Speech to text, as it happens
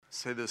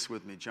Say this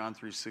with me, John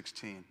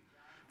 3:16.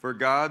 For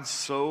God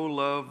so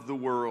loved the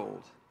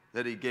world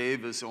that he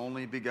gave his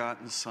only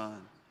begotten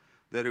Son,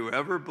 that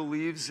whoever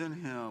believes in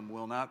him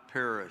will not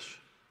perish,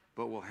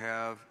 but will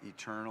have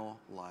eternal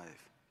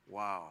life.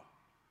 Wow.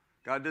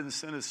 God didn't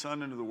send his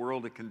Son into the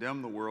world to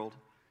condemn the world.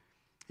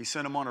 He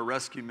sent him on a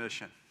rescue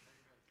mission.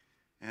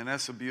 And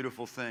that's a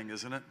beautiful thing,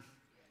 isn't it?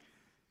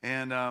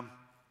 And I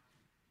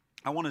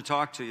want to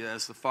talk to you.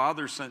 As the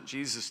Father sent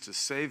Jesus to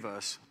save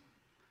us,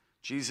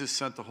 Jesus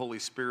sent the Holy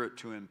Spirit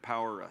to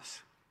empower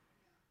us.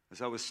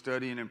 As I was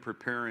studying and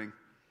preparing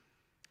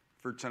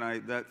for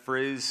tonight, that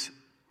phrase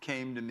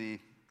came to me.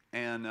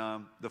 And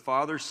the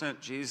Father sent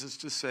Jesus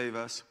to save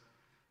us.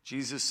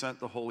 Jesus sent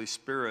the Holy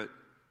Spirit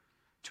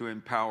to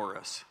empower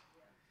us.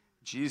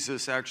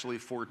 Jesus actually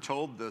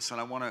foretold this,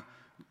 and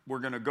we're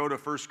going to go to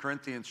 1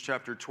 Corinthians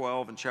chapter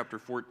 12 and chapter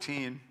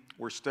 14.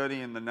 We're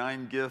studying the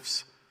 9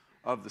 gifts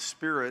of the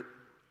Spirit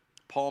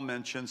Paul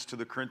mentions to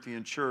the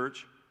Corinthian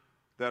church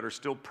that are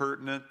still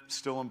pertinent,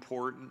 still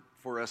important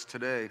for us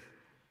today.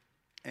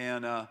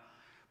 And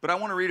but I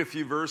want to read a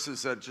few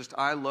verses that just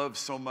I love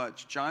so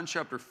much. John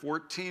chapter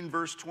 14,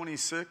 verse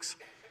 26,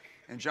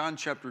 and John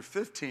chapter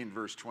 15,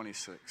 verse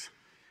 26.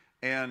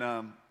 And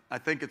I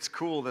think it's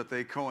cool that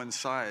they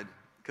coincide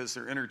because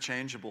they're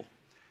interchangeable.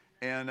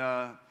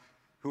 And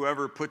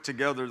whoever put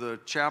together the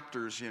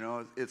chapters, you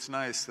know, it's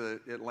nice that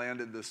it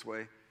landed this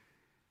way.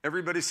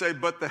 Everybody say,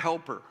 but the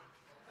helper.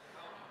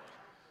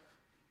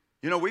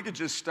 You know, we could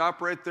just stop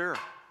right there.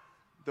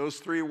 Those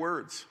 3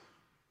 words.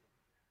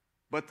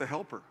 But the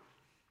helper.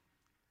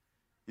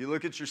 You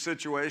look at your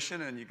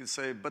situation and you can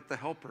say, but the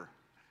helper.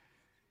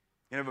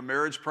 You have a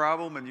marriage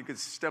problem and you can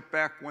step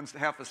back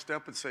half a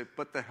step and say,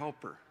 but the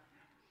helper.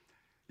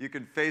 You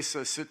can face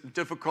a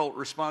difficult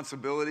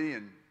responsibility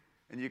and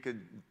you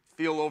could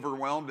feel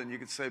overwhelmed and you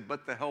could say,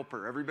 but the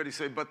helper. Everybody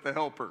say, but the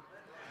helper.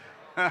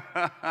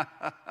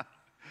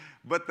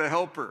 But the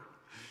helper.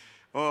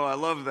 Oh, I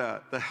love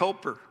that. The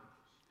helper.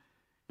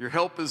 Your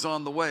help is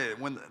on the way.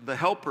 When the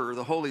helper,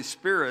 the Holy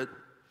Spirit,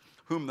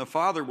 whom the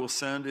Father will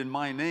send in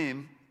my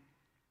name,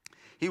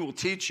 he will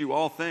teach you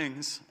all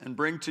things and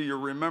bring to your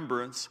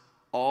remembrance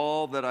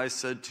all that I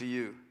said to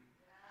you.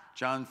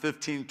 John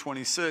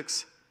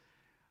 15:26.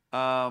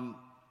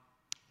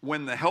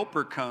 When the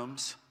helper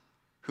comes,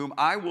 whom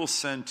I will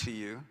send to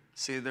you.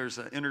 See, there's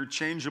an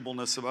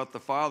interchangeableness about the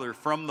Father.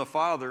 From the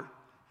Father.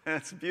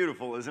 That's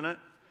beautiful, isn't it?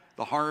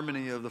 The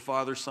harmony of the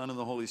Father, Son, and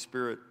the Holy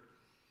Spirit.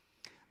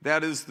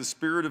 That is the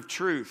Spirit of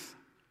truth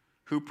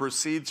who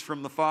proceeds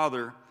from the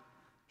Father.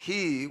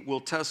 He will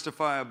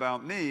testify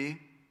about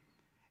me,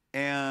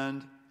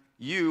 and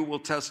you will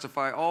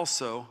testify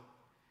also,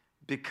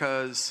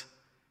 because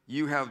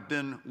you have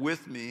been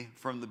with me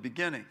from the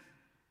beginning.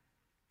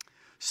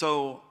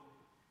 So,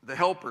 the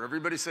helper.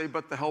 Everybody say,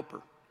 but the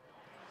helper.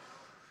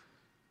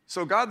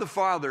 So God the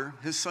Father,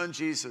 his Son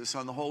Jesus,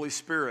 and the Holy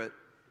Spirit,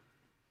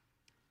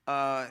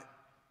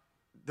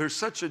 there's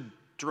such a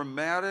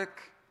dramatic,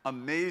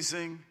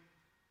 amazing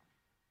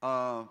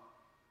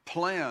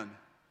plan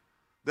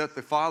that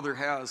the Father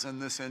has in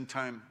this end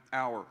time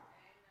hour.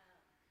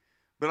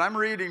 But I'm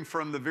reading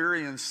from the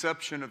very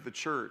inception of the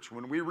church.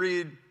 When we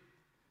read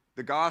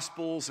the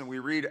Gospels and we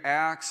read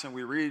Acts and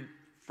we read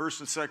 1st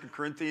and 2nd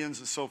Corinthians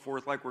and so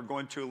forth, like we're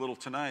going to a little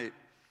tonight,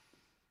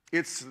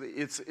 it's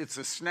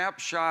a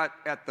snapshot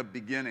at the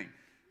beginning.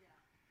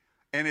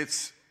 And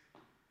it's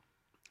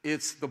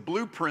the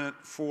blueprint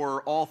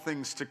for all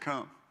things to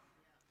come.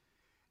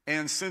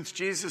 And since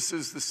Jesus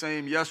is the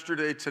same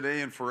yesterday,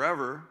 today, and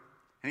forever,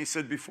 and he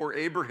said, before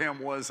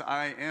Abraham was,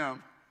 I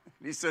am.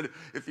 He said,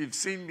 if you've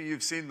seen me,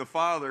 you've seen the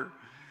Father.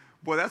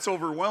 Boy, that's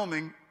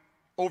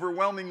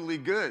overwhelmingly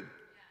good.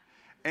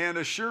 And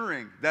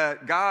assuring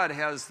that God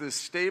has this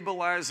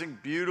stabilizing,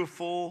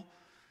 beautiful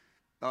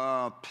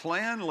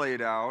plan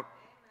laid out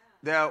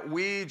that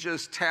we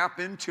just tap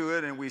into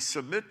it and we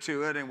submit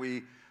to it and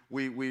we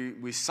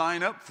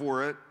sign up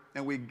for it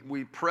and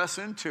we press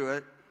into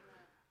it.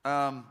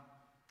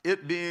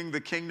 It being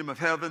the kingdom of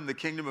heaven, the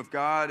kingdom of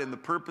God, and the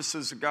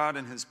purposes of God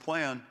and his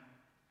plan.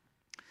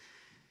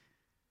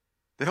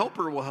 The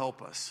helper will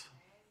help us.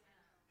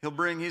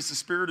 He's the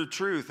Spirit of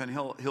truth, and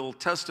he'll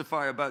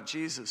testify about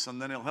Jesus,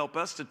 and then he'll help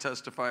us to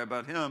testify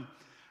about him,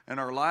 and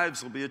our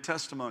lives will be a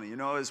testimony. You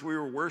know, as we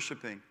were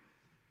worshiping,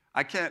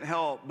 I can't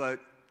help but,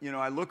 you know,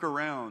 I look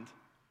around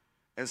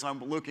as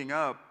I'm looking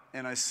up,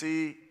 and I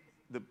see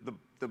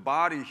the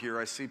body here.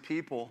 I see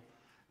people,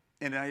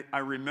 and I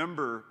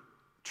remember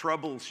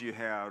troubles you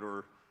had,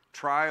 or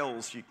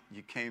trials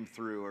you came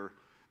through, or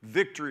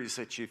victories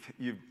that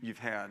you've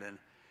had. And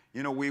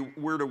you know,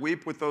 we're to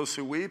weep with those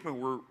who weep,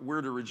 and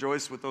we're to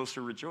rejoice with those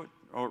who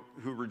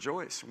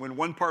rejoice. When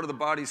one part of the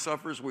body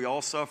suffers, we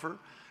all suffer.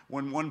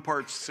 When one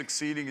part's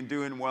succeeding and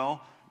doing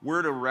well,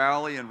 we're to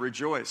rally and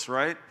rejoice,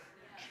 right?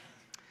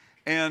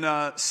 And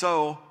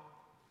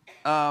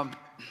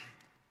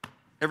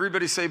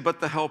everybody say, but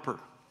the helper.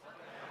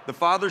 The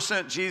Father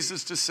sent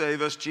Jesus to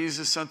save us.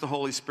 Jesus sent the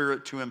Holy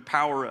Spirit to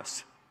empower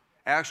us.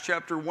 Acts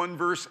chapter 1,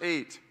 verse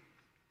 8.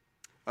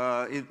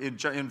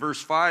 In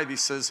verse 5, he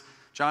says,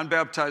 John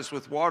baptized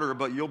with water,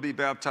 but you'll be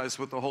baptized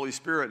with the Holy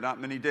Spirit not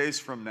many days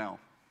from now.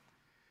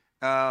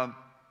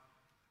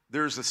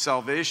 There's a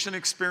salvation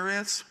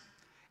experience,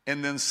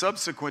 and then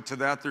subsequent to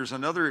that, there's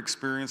another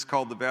experience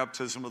called the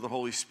baptism of the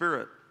Holy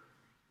Spirit.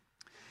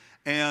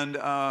 And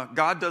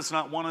God does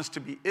not want us to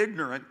be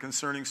ignorant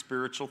concerning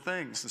spiritual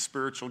things, the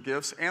spiritual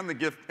gifts, and the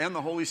gift and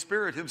the Holy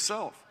Spirit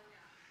himself.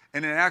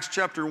 And in Acts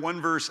chapter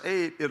 1, verse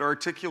 8, it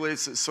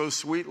articulates it so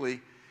sweetly.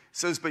 It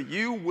says, but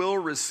you will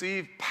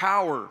receive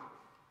power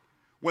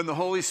when the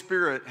Holy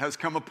Spirit has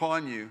come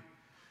upon you.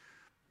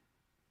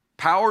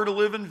 Power to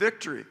live in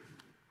victory.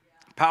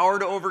 Power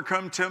to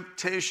overcome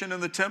temptation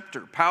and the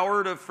tempter.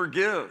 Power to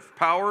forgive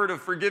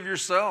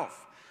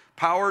yourself.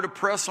 Power to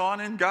press on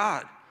in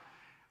God.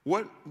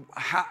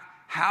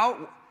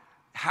 How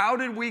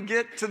did we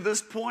get to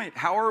this point?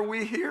 How are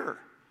we here?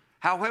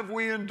 How have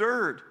we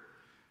endured?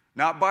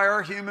 Not by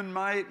our human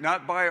might,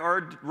 not by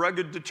our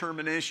rugged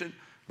determination,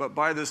 but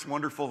by this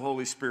wonderful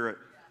Holy Spirit.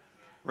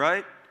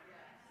 Right?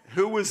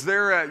 Who was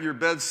there at your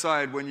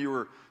bedside when you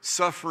were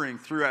suffering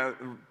throughout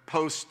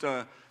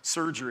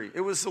post-surgery?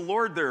 It was the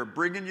Lord there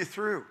bringing you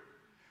through.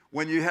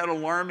 When you had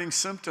alarming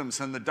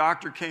symptoms and the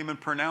doctor came and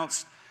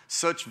pronounced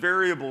such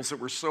variables that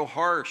were so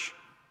harsh,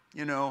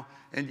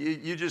 and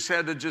you just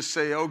had to just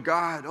say, oh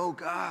God, oh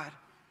God.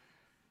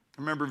 I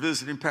remember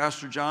visiting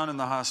Pastor John in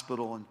the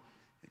hospital and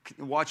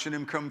watching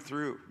him come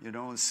through,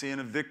 and seeing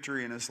a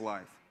victory in his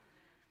life.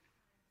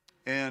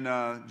 And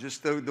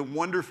just the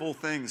wonderful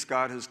things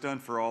God has done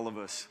for all of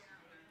us.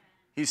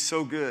 He's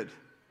so good.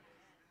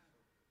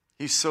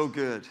 He's so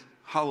good.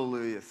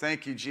 Hallelujah.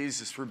 Thank you,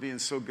 Jesus, for being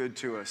so good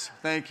to us.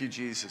 Thank you,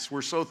 Jesus.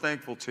 We're so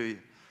thankful to you.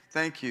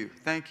 Thank you.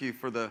 Thank you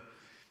for the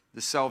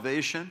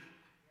salvation.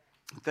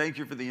 Thank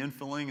you for the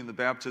infilling and the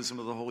baptism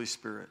of the Holy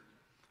Spirit.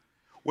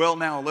 Well,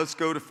 now let's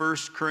go to 1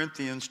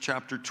 Corinthians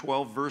chapter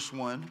 12, verse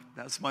 1.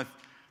 That's my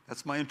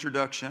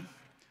introduction.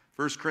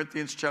 1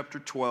 Corinthians chapter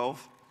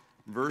 12,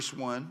 verse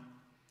 1.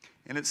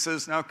 And it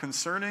says, now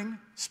concerning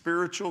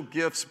spiritual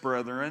gifts,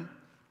 brethren,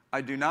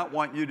 I do not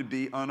want you to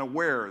be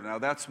unaware. Now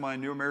that's my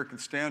New American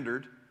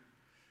Standard.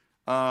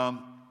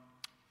 Now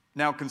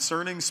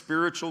concerning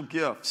spiritual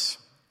gifts,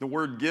 the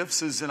word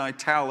gifts is in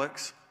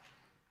italics.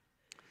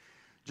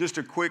 Just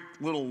a quick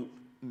little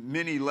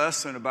mini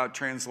lesson about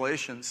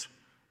translations.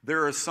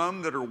 There are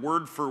some that are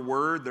word for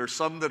word, there are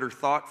some that are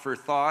thought for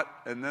thought,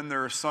 and then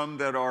there are some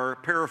that are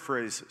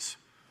paraphrases.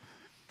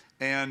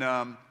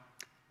 And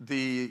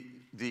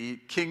the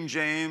King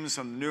James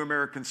and the New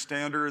American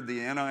Standard, the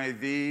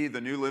NIV,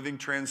 the New Living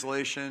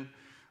Translation,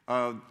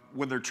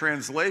 when they're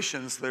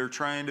translations, they're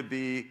trying to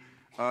be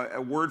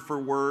a word for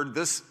word.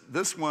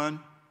 This one,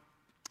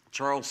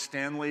 Charles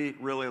Stanley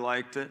really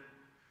liked it.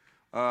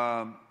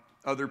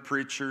 Other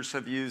preachers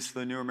have used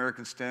the New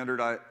American Standard.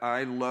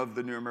 I love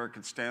the New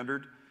American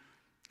Standard.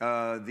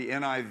 The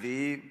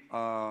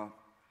NIV,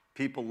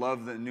 people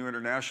love the New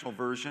International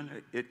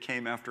Version. It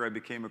came after I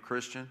became a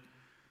Christian.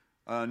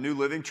 New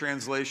Living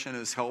Translation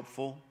is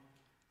helpful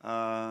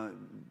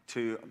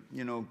to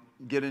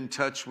get in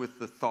touch with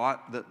the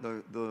thought that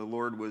the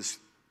Lord was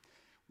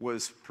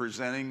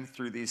presenting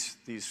through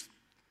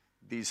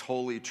these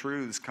holy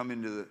truths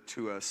coming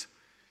to us.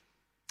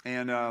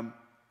 And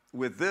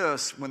with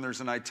this, when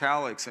there's an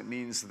italics, it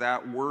means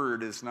that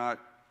word is not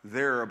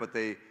there, but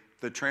the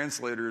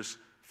translators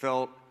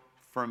felt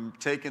from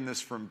taking this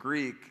from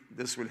Greek,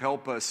 this would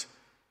help us,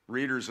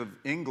 readers of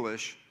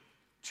English,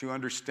 to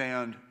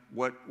understand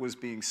what was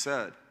being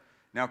said.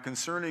 Now,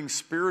 concerning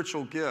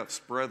spiritual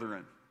gifts,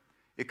 brethren,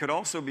 it could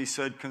also be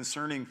said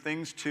concerning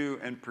things to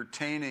and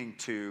pertaining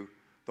to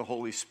the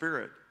Holy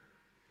Spirit.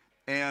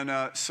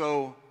 And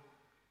so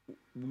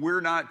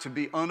we're not to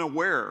be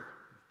unaware.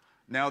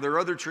 Now, there are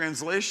other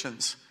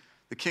translations.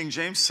 The King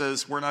James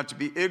says we're not to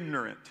be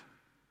ignorant.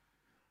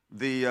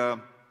 The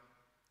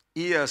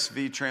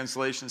ESV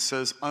translation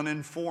says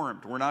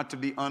uninformed. We're not to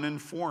be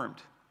uninformed.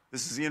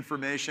 This is the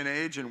information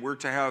age, and we're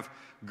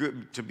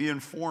to be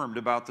informed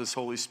about this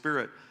Holy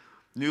Spirit.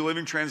 New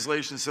Living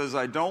Translation says,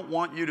 I don't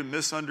want you to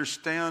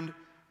misunderstand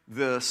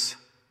this.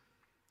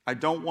 I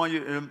don't want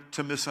you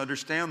to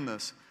misunderstand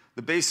this.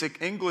 The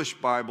Basic English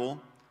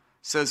Bible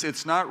says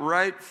it's not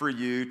right for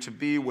you to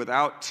be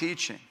without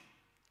teaching.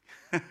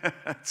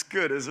 That's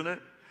good, isn't it?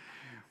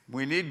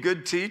 We need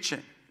good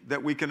teaching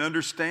that we can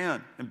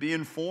understand and be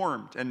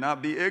informed and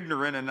not be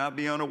ignorant and not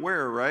be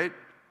unaware, right?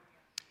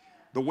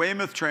 The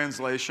Weymouth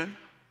translation,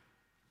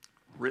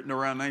 written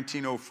around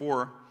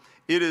 1904,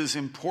 it is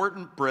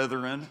important,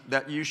 brethren,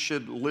 that you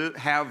should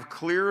have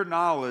clear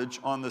knowledge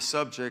on the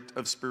subject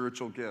of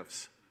spiritual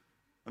gifts.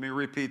 Let me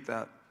repeat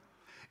that.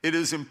 It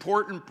is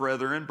important,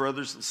 brethren,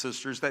 brothers and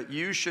sisters, that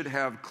you should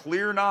have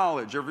clear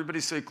knowledge. Everybody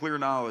say clear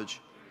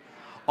knowledge.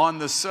 On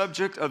the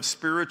subject of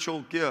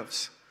spiritual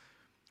gifts.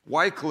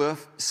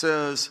 Wycliffe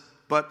says,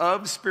 but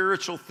of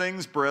spiritual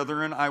things,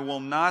 brethren, I will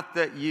not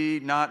that ye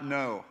not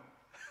know.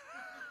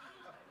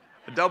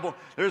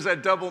 There's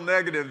that double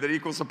negative that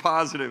equals a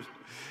positive.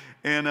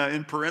 And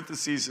in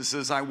parentheses, it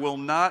says, I will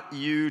not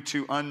you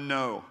to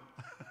unknow.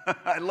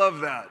 I love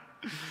that.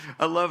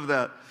 I love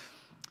that.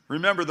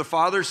 Remember, the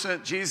Father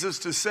sent Jesus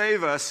to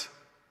save us.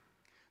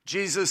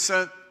 Jesus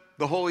sent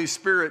the Holy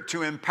Spirit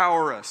to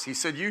empower us. He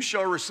said, you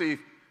shall receive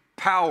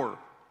power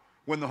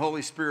when the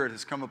Holy Spirit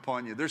has come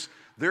upon you. There's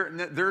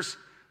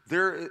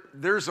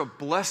a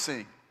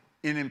blessing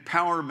in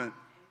empowerment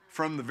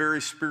from the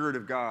very Spirit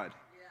of God.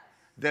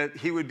 That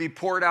he would be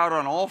poured out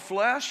on all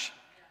flesh,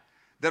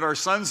 that our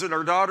sons and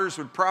our daughters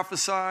would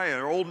prophesy,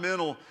 our old men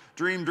will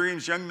dream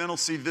dreams, young men will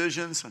see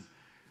visions,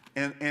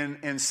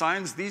 and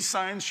signs. These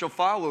signs shall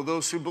follow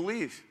those who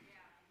believe.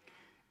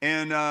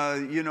 And,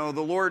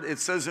 the Lord, it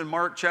says in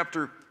Mark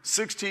chapter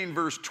 16,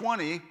 verse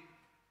 20,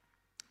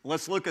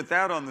 let's look at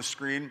that on the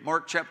screen.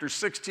 Mark chapter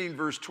 16,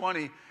 verse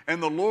 20,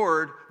 and the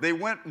Lord, they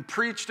went and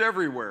preached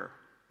everywhere.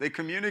 They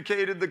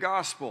communicated the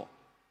gospel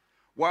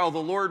while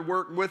the Lord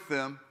worked with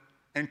them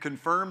and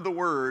confirmed the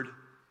word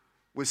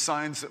with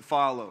signs that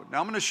followed. Now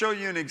I'm going to show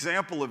you an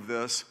example of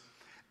this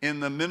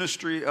in the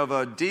ministry of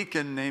a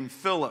deacon named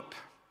Philip.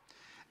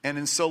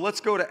 And so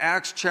let's go to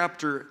Acts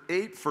chapter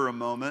 8 for a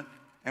moment,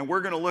 and we're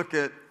going to look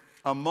at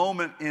a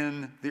moment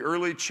in the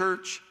early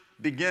church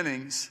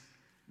beginnings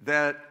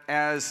that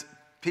as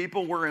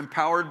people were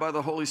empowered by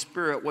the Holy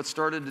Spirit, what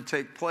started to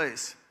take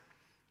place.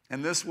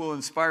 And this will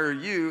inspire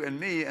you and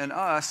me and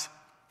us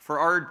for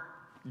our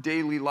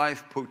daily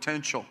life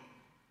potential.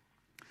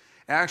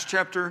 Acts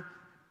chapter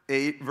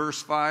 8,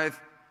 verse 5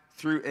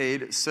 through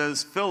 8, it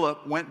says,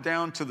 Philip went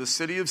down to the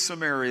city of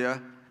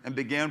Samaria and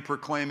began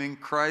proclaiming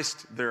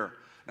Christ there.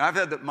 Now,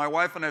 my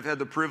wife and I have had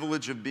the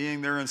privilege of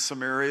being there in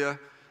Samaria,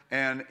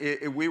 and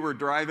we were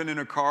driving in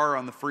a car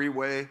on the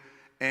freeway,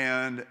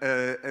 and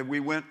we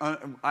went,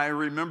 I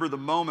remember the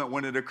moment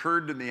when it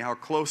occurred to me how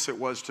close it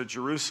was to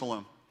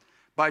Jerusalem.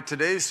 By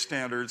today's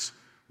standards,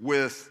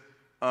 with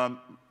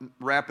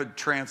rapid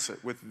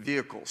transit, with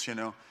vehicles,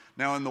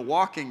 Now, in the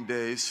walking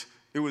days,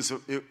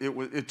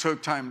 it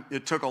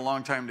took a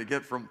long time to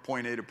get from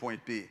point A to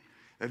point B.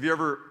 Have you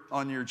ever,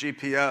 on your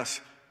GPS,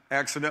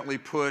 accidentally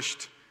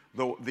pushed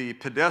the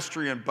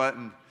pedestrian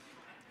button?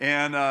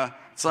 And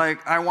it's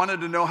like, I wanted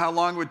to know how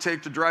long it would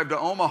take to drive to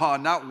Omaha,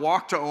 not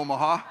walk to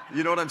Omaha.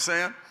 You know what I'm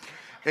saying?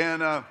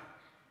 And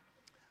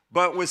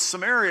but with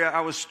Samaria,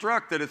 I was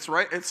struck that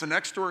it's a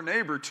next door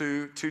neighbor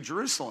to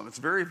Jerusalem. It's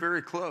very,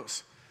 very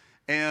close.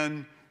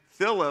 And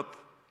Philip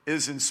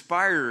is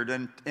inspired,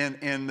 and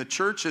the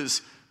church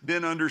has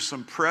been under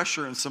some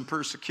pressure and some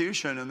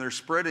persecution, and they're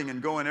spreading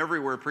and going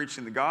everywhere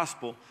preaching the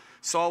gospel.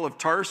 Saul of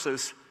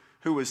Tarsus,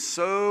 who was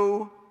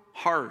so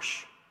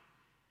harsh,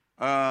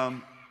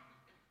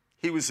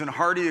 he was in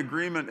hearty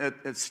agreement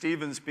at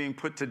Stephen's being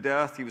put to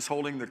death. He was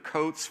holding the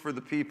coats for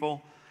the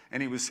people,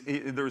 and he was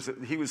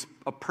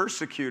a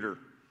persecutor.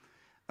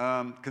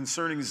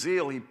 Concerning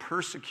zeal, he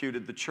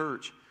persecuted the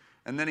church.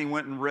 And then he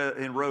went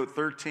and wrote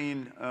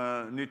 13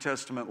 New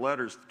Testament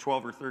letters,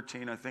 12 or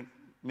 13, I think,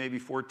 maybe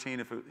 14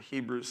 if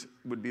Hebrews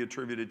would be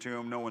attributed to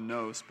him. No one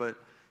knows. But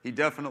he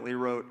definitely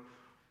wrote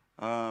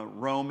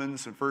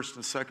Romans and 1st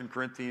and 2nd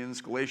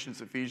Corinthians,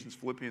 Galatians, Ephesians,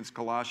 Philippians,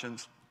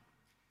 Colossians,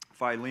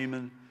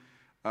 Philemon.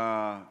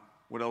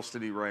 What else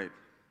did he write?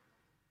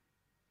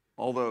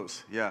 All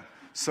those, yeah.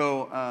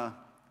 So,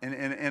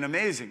 and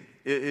amazing.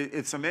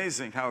 It's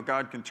amazing how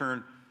God can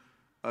turn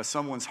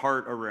someone's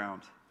heart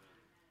around.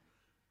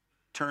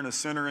 Turn a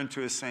sinner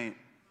into a saint.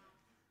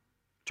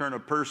 Turn a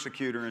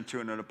persecutor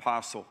into an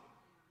apostle.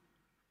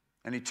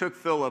 And he took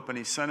Philip and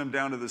he sent him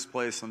down to this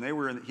place, and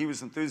he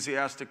was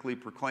enthusiastically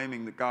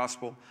proclaiming the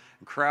gospel.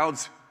 And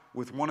crowds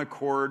with one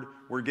accord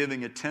were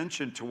giving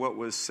attention to what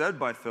was said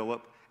by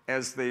Philip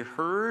as they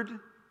heard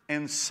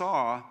and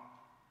saw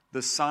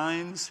the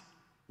signs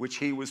which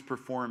he was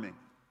performing.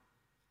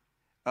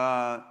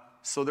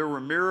 So there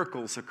were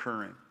miracles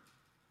occurring.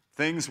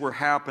 Things were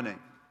happening.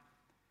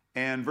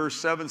 And verse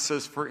 7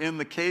 says, for in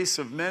the case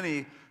of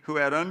many who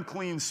had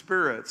unclean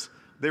spirits,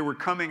 they were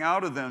coming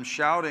out of them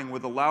shouting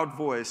with a loud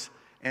voice,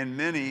 and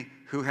many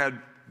who had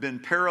been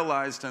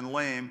paralyzed and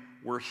lame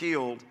were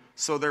healed.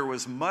 So there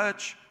was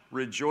much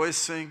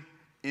rejoicing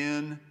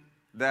in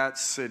that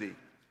city.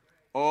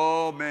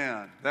 Oh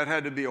man, that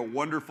had to be a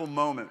wonderful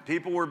moment.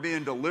 People were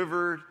being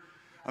delivered.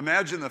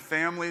 Imagine the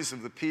families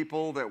of the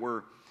people that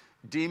were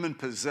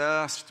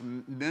demon-possessed,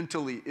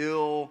 mentally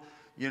ill,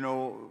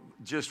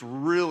 just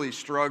really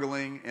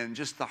struggling, and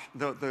just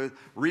the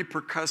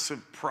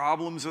repercussive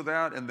problems of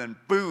that, and then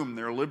boom,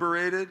 they're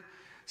liberated.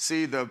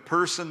 See, the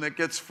person that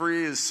gets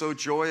free is so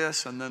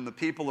joyous, and then the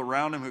people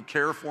around him who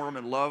care for him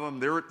and love him,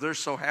 they're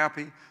so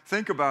happy.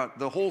 Think about it.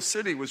 The whole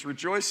city was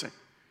rejoicing.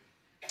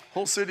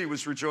 Whole city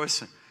was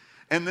rejoicing.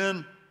 And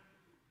then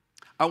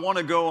I want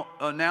to go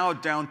now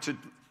down to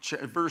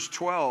verse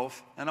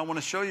 12, and I want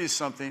to show you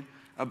something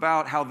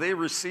about how they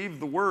received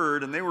the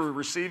word, and they were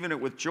receiving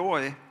it with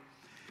joy.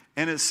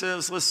 And it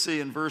says, let's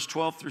see, in verse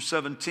 12 through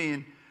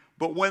 17,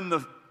 but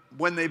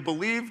when they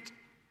believed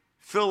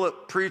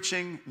Philip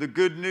preaching the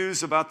good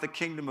news about the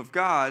kingdom of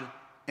God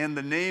and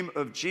the name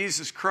of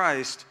Jesus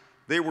Christ,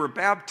 they were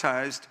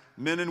baptized,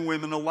 men and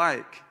women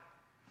alike.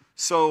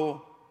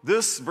 So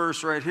this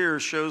verse right here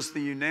shows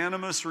the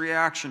unanimous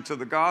reaction to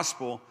the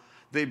gospel.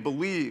 They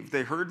believed,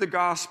 they heard the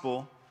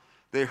gospel,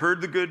 They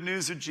heard the good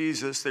news of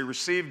Jesus. They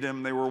received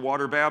him. They were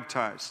water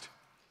baptized.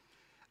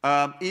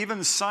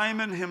 Even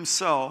Simon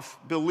himself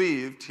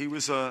believed. He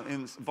was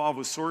involved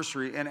with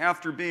sorcery. And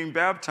after being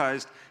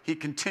baptized, he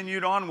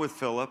continued on with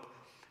Philip.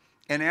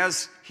 And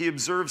as he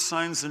observed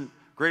signs and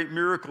great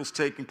miracles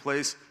taking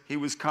place, he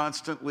was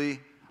constantly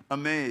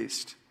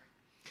amazed.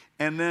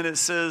 And then it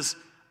says,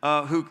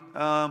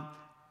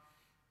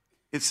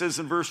 it says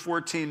in verse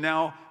 14,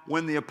 now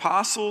when the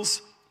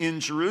apostles in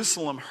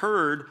Jerusalem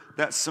heard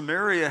that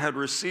Samaria had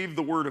received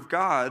the word of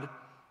God,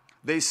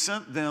 they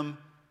sent them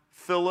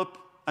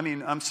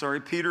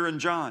Peter and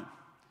John,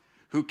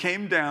 who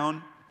came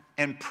down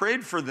and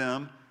prayed for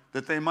them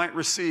that they might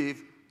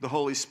receive the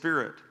Holy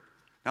Spirit.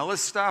 Now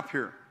let's stop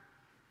here.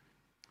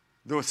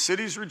 The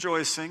city's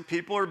rejoicing,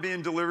 people are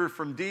being delivered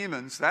from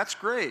demons, that's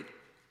great.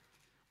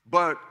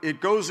 But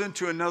it goes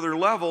into another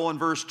level in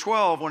verse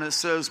 12 when it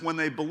says, when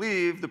they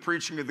believed the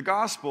preaching of the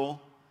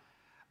gospel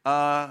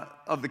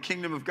of the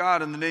kingdom of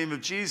God in the name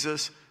of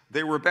Jesus,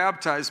 they were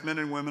baptized, men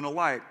and women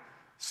alike.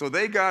 So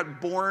they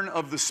got born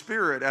of the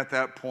Spirit at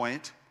that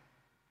point.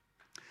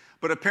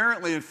 But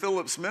apparently in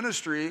Philip's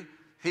ministry,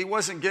 he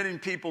wasn't getting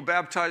people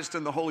baptized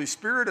in the Holy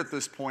Spirit at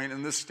this point,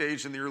 in this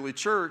stage in the early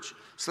church.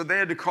 So they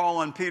had to call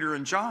on Peter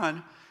and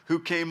John, who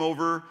came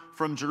over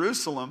from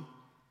Jerusalem.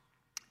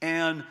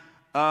 And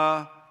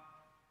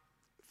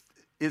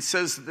it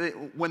says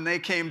that when they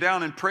came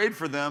down and prayed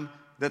for them,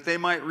 that they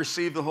might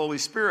receive the Holy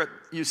Spirit.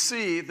 You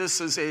see,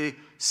 this is a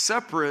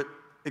separate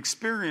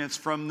experience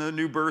from the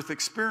new birth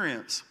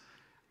experience.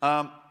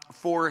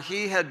 For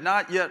he had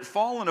not yet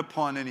fallen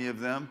upon any of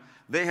them.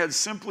 They had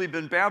simply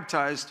been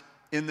baptized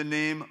in the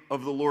name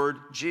of the Lord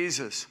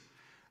Jesus.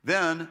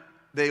 Then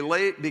they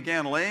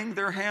began laying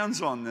their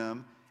hands on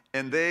them,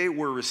 and they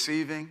were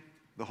receiving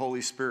the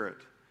Holy Spirit.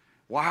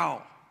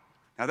 Wow.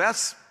 Now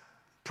that's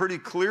pretty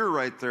clear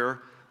right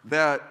there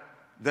that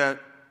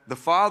the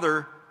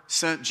Father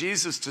sent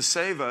Jesus to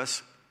save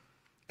us,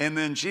 and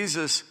then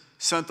Jesus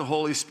sent the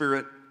Holy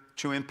Spirit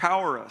to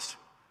empower us.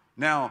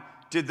 Now,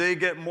 did they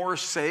get more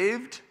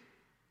saved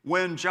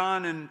when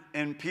John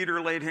and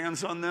Peter laid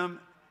hands on them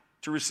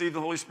to receive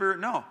the Holy Spirit?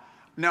 No.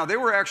 Now, they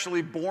were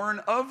actually born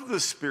of the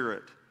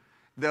Spirit.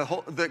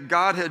 That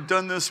God had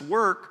done this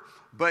work,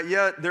 but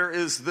yet there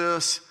is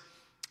this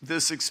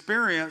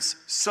experience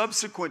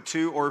subsequent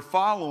to or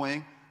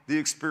following the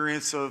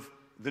experience of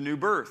the new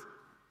birth.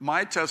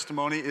 My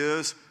testimony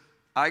is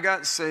I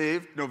got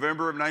saved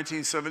November of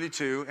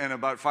 1972, and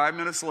about 5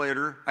 minutes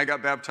later, I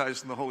got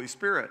baptized in the Holy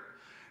Spirit.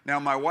 Now,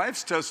 my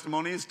wife's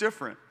testimony is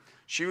different.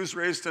 She was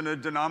raised in a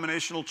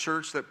denominational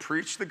church that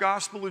preached the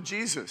gospel of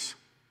Jesus.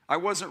 I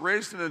wasn't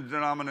raised in a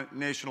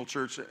denominational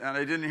church, and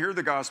I didn't hear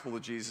the gospel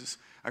of Jesus.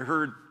 I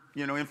heard,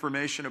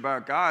 information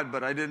about God,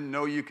 but I didn't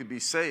know you could be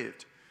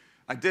saved.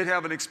 I did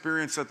have an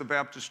experience at the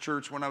Baptist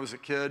church when I was a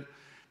kid,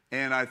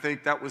 and I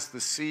think that was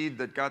the seed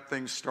that got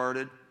things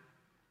started.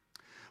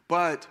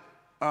 But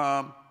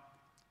I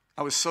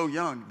was so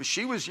young. But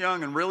she was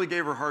young and really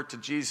gave her heart to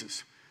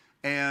Jesus.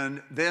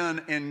 And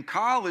then in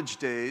college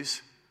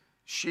days,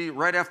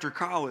 right after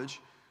college,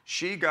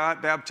 she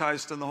got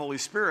baptized in the Holy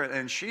Spirit,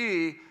 and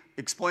she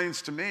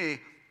explains to me,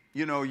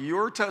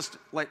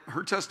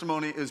 her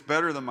testimony is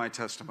better than my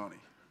testimony.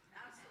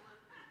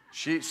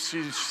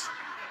 Absolutely.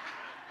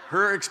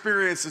 Her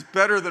experience is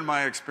better than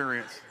my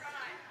experience.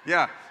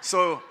 Yeah.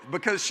 So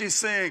because she's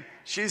saying,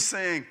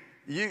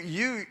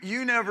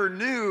 you never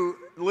knew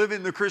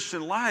living the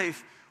Christian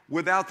life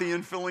without the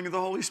infilling of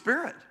the Holy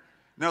Spirit.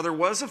 Now there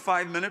was a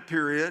 5-minute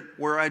period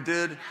where I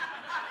did,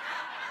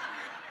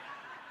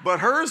 but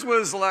hers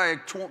was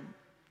like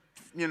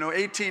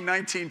 18,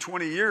 19,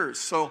 20 years.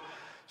 So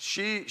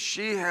she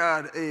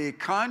had a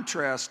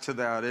contrast to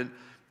that.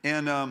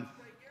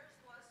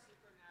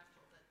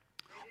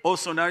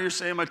 So now you're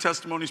saying my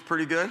testimony's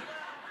pretty good?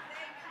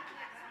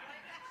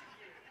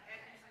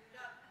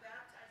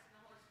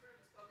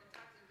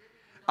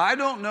 I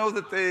don't know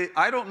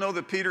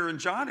that Peter and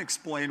John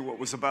explained what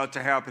was about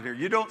to happen here.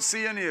 You don't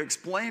see any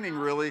explaining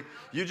really.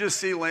 You just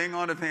see laying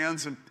on of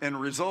hands and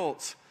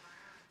results.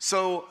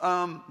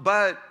 So,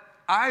 but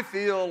I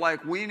feel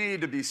like we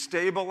need to be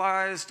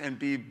stabilized and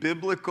be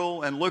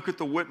biblical and look at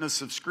the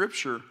witness of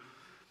Scripture.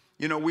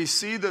 We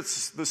see that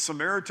the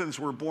Samaritans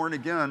were born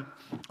again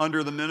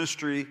under the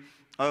ministry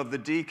of the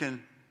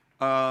deacon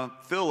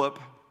Philip.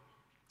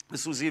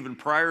 This was even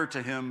prior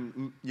to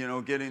him,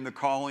 getting the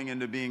calling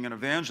into being an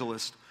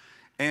evangelist.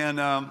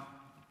 And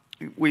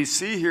we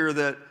see here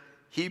that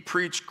he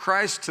preached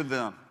Christ to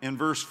them in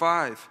verse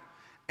 5.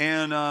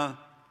 And,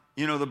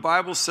 the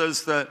Bible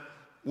says that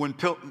when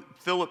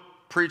Philip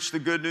preached the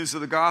good news of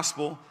the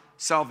gospel,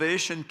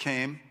 salvation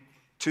came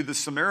to the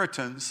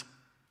Samaritans.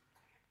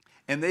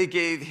 And they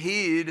gave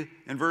heed,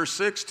 in verse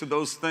 6, to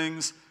those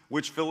things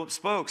which Philip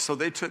spoke. So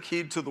they took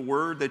heed to the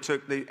word.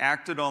 They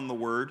acted on the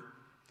word.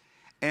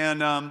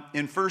 And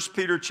in 1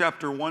 Peter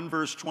chapter 1,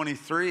 verse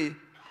 23,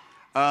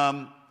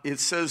 it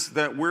says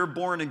that we're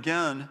born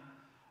again.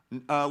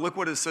 Look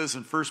what it says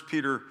in 1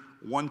 Peter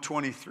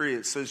 1:23.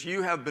 It says,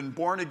 you have been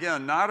born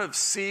again, not of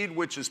seed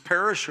which is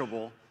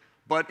perishable,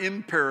 but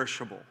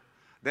imperishable.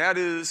 That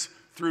is,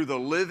 through the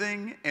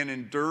living and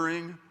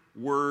enduring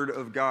Word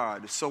of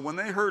God. So when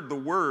they heard the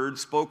word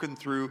spoken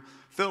through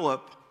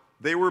Philip,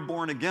 they were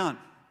born again.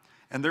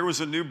 And there was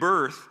a new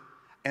birth,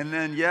 and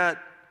then yet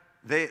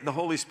the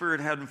Holy Spirit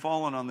hadn't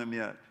fallen on them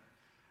yet.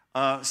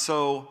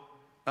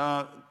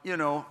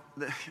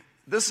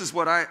 This is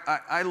what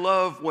I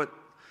love what,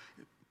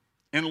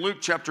 in Luke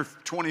chapter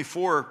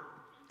 24,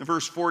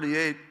 verse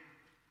 48,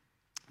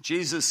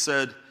 Jesus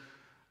said,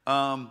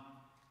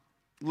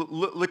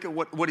 look at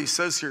what he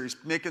says here. He's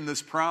making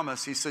this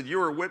promise. He said,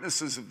 you are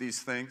witnesses of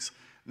these things.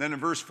 And then in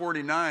verse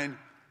 49,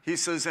 he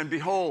says, and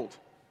behold,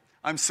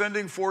 I'm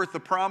sending forth the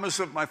promise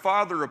of my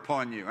Father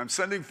upon you. I'm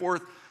sending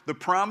forth the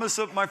promise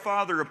of my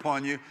Father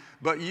upon you,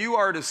 but you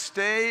are to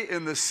stay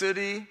in the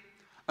city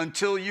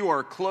until you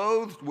are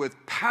clothed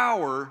with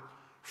power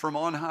from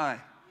on high.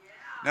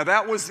 Now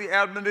that was the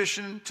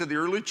admonition to the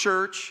early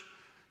church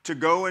to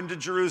go into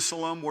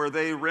Jerusalem, where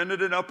they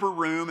rented an upper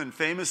room, and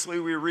famously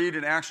we read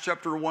in Acts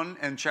chapter 1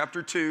 and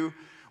chapter 2,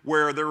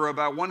 where there were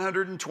about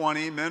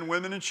 120 men,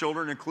 women, and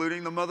children,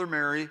 including the Mother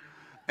Mary,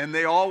 and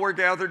they all were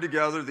gathered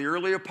together, the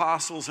early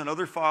apostles and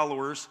other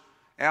followers,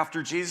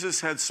 after Jesus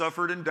had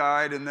suffered and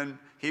died, and then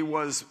he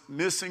was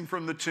missing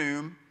from the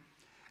tomb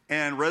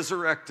and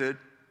resurrected,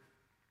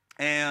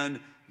 and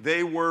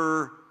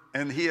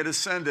he had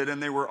ascended,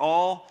 and they were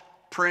all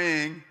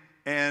praying.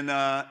 And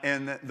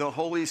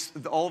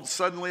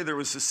suddenly there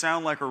was a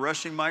sound like a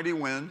rushing mighty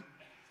wind,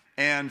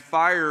 and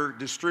fire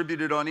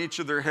distributed on each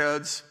of their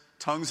heads,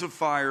 tongues of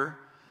fire.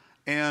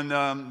 And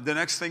the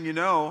next thing you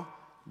know,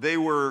 they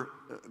were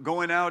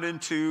going out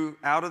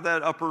of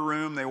that upper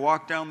room. They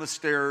walked down the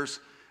stairs,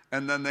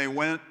 and then they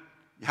went.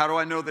 How do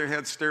I know they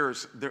had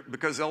stairs?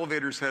 Because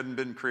elevators hadn't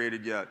been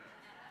created yet.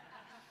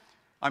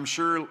 I'm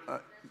sure.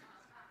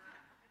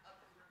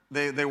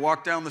 They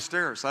walked down the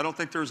stairs. I don't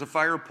think there was a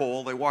fire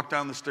pole. They walked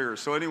down the stairs.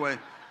 So anyway,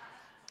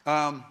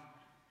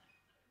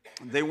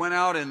 they went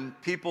out, and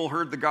people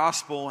heard the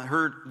gospel.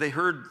 They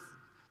heard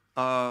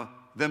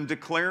them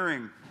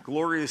declaring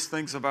glorious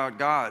things about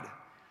God.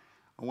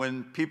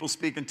 When people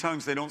speak in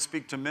tongues, they don't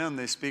speak to men,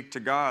 they speak to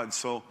God.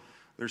 So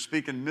they're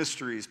speaking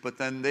mysteries. But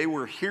then they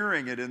were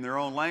hearing it in their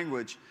own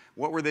language.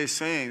 What were they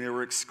saying? They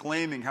were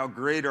exclaiming how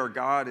great our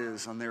God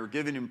is, and they were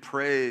giving him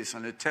praise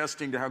and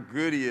attesting to how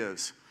good he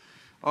is.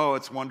 Oh,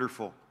 it's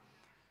wonderful.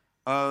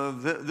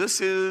 This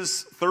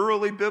is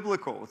thoroughly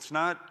biblical. It's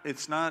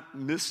not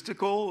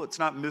mystical. It's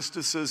not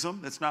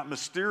mysticism. It's not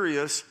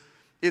mysterious.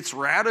 It's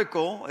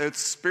radical. It's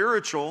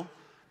spiritual,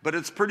 but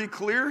it's pretty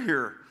clear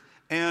here.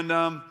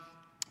 And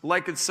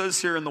like it says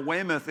here in the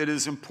Weymouth, it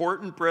is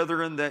important,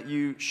 brethren, that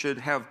you should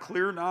have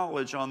clear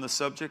knowledge on the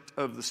subject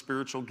of the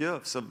spiritual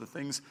gifts, of the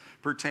things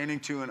pertaining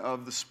to and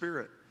of the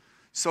Spirit.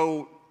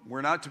 So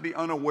we're not to be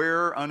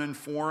unaware,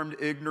 uninformed,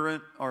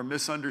 ignorant, or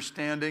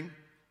misunderstanding,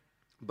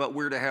 but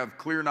we're to have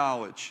clear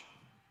knowledge,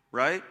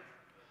 right?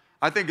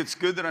 I think it's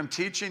good that I'm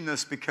teaching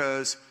this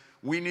because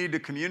we need to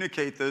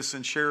communicate this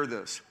and share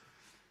this.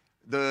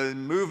 The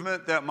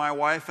movement that my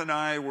wife and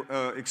I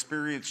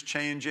experienced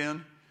change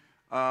in,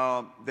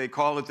 they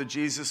call it the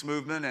Jesus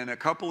movement, and a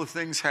couple of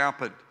things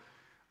happened.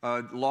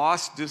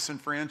 Lost,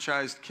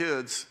 disenfranchised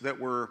kids that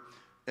were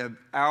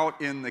out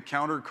in the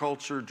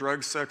counterculture,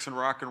 drug, sex, and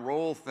rock and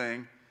roll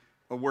thing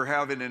were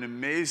having an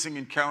amazing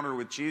encounter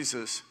with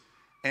Jesus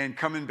and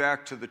coming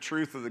back to the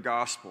truth of the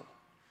gospel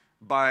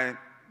by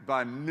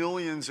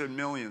millions and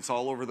millions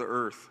all over the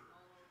earth.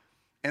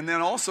 And then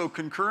also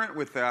concurrent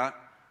with that,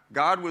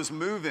 God was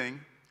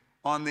moving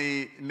on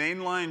the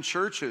mainline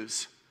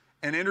churches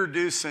and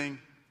introducing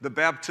the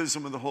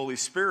baptism of the Holy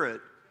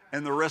Spirit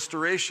and the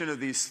restoration of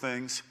these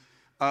things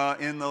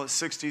in the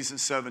 60s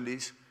and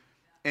 70s.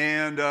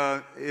 And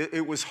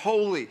it was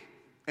holy,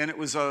 and it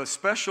was a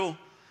special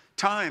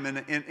time.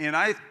 And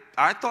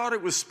I thought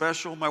it was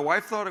special. My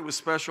wife thought it was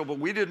special, but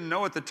we didn't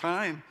know at the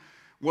time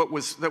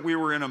that we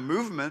were in a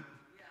movement,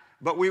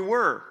 but we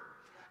were.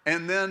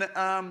 And then,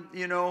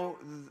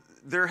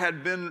 there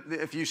had been,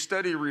 if you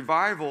study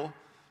revival,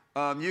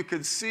 you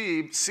could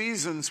see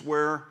seasons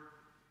where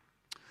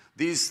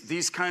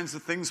these kinds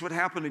of things would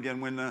happen again.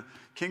 When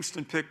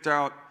Kingston picked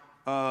out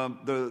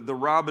the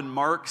Robin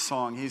Mark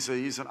song, he's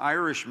an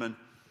Irishman,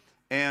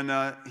 and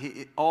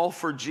All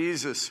for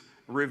Jesus,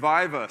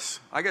 Revive Us.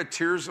 I got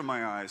tears in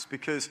my eyes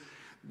because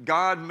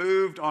God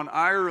moved on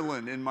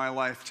Ireland in my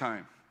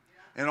lifetime,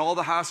 and all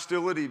the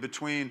hostility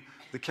between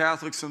the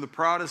Catholics and the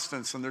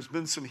Protestants, and there's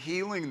been some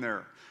healing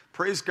there.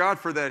 Praise God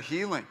for that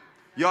healing.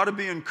 You ought to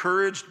be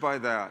encouraged by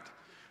that,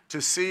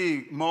 to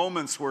see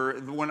moments where,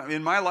 when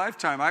in my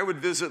lifetime, I would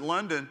visit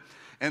London,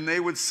 and they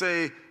would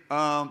say,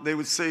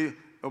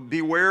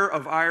 beware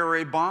of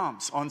IRA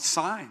bombs on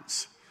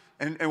signs,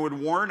 and would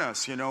warn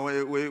us. You know,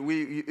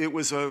 it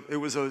was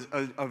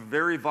a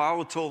very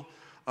volatile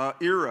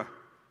era,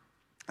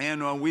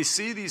 and we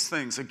see these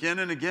things again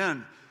and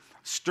again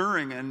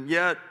stirring, and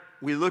yet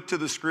we look to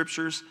the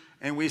scriptures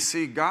and we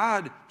see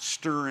God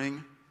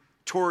stirring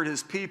toward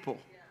his people.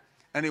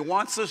 And he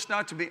wants us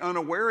not to be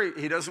unaware.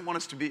 He doesn't want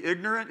us to be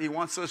ignorant. He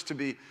wants us to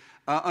be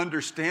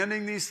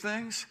understanding these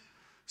things.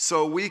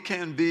 so we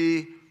can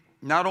be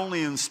not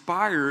only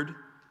inspired,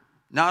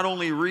 not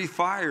only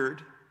refired,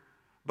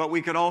 but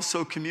we can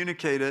also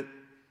communicate it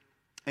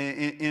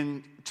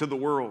into the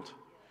world.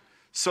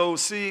 So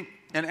see,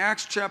 in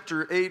Acts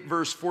chapter 8,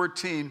 verse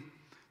 14,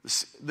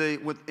 the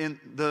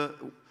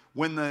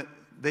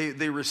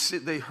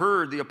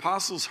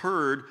apostles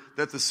heard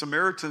that the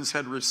Samaritans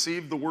had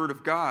received the word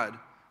of God.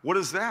 What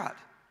is that?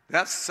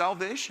 That's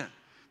salvation.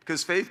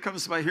 Because faith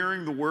comes by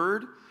hearing the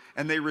word,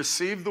 and they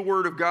received the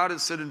word of God, it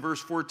said in verse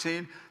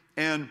 14.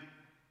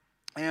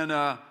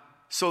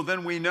 So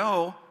then we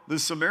know the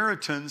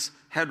Samaritans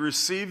had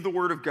received the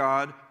word of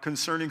God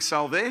concerning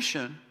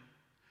salvation,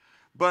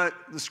 but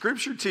the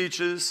scripture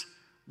teaches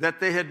that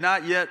they had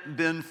not yet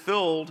been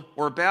filled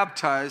or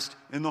baptized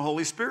in the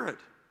Holy Spirit.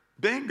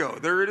 Bingo,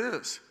 there it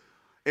is.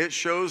 It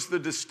shows the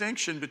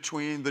distinction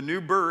between the new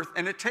birth,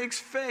 and it takes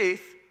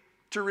faith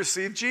to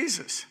receive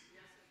Jesus.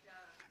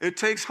 It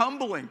takes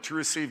humbling to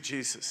receive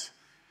Jesus.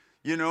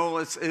 You know,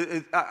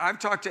 I've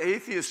talked to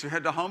atheists who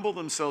had to humble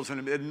themselves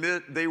and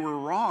admit they were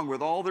wrong with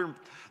all their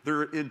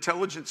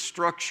intelligent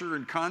structure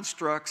and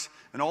constructs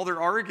and all their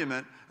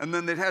argument, and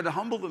then they had to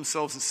humble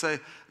themselves and say,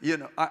 you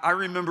know, I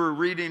remember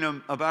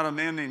reading about a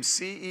man named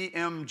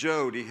C.E.M.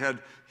 Joad. He had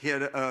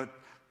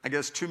I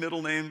guess two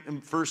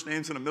first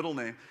names and a middle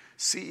name.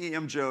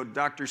 C.E.M. Joad,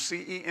 Dr.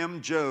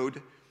 C.E.M.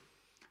 Joad,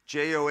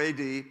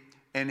 J-O-A-D,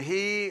 and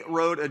he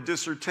wrote a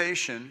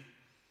dissertation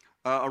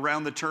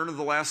around the turn of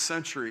the last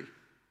century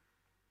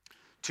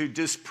to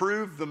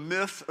disprove the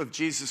myth of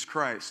Jesus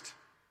Christ.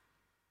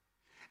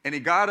 And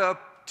he got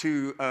up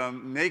to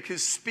make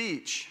his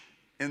speech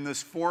in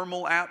this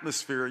formal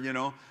atmosphere, you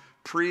know,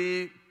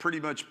 pretty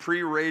much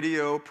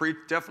pre-radio,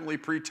 definitely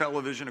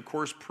pre-television, of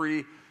course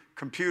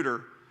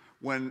pre-computer,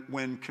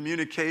 when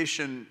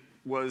communication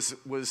was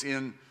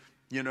in,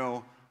 you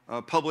know,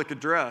 public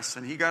address.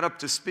 And he got up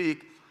to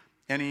speak,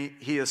 and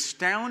he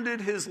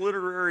astounded his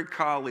literary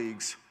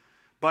colleagues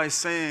by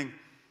saying,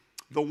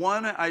 "The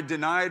one I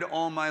denied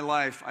all my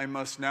life, I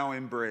must now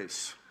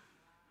embrace."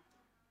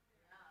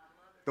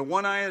 The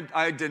one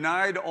I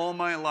denied all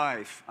my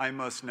life, I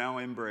must now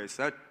embrace.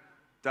 That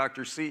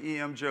Dr.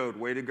 C.E.M. Joad,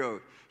 way to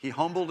go. He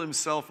humbled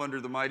himself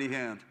under the mighty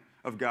hand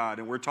of God,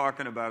 and we're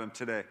talking about him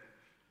today.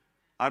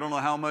 I don't know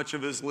how much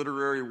of his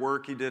literary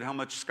work he did, how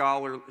much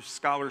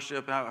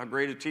scholarship, how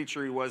great a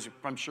teacher he was.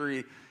 I'm sure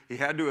he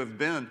had to have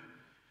been.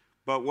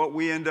 But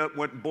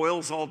what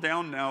boils all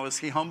down now is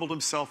he humbled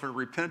himself and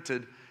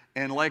repented,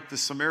 and like the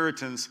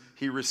Samaritans,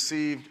 he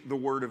received the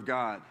word of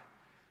God.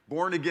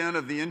 Born again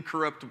of the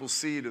incorruptible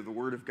seed of the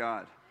word of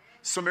God.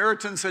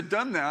 Samaritans had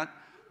done that,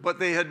 but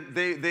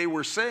they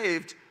were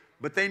saved,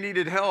 but they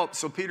needed help.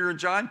 So Peter and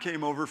John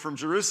came over from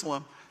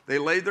Jerusalem. They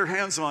laid their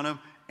hands on him,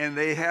 and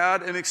they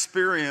had an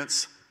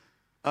experience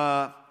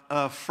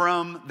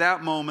from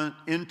that moment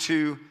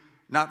into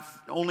not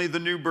only the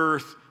new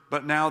birth,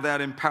 but now that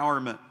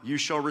empowerment. You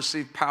shall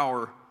receive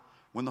power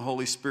when the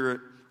Holy Spirit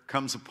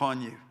comes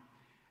upon you.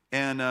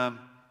 And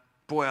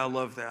boy, I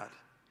love that.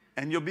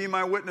 And you'll be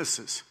my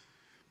witnesses.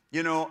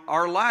 You know,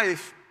 our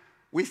life,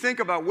 we think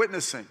about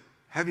witnessing.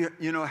 Have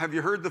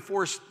you heard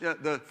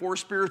the four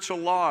spiritual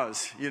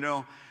laws? You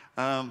know,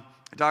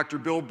 Dr.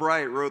 Bill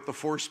Bright wrote the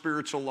four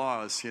spiritual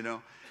laws. You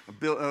know,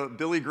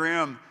 Billy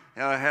Graham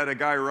had a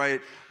guy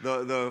write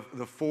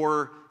the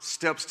four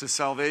steps to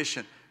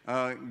salvation.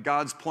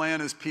 God's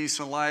plan is peace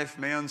and life.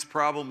 Man's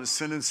problem is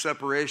sin and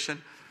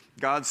separation.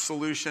 God's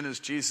solution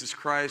is Jesus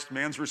Christ.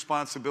 Man's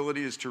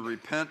responsibility is to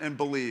repent and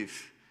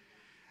believe.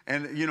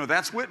 And, you know,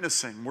 that's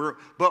witnessing.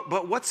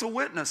 But what's a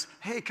witness?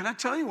 Hey, can I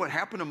tell you what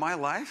happened in my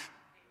life?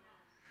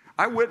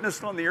 I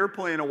witnessed on the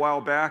airplane a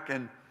while back,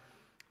 and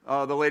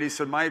the lady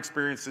said, my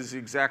experience is the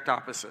exact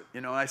opposite.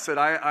 You know, I said,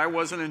 I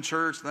wasn't in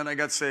church, then I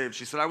got saved.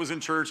 She said, I was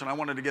in church, and I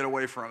wanted to get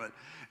away from it.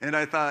 And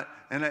I thought,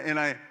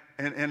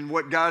 and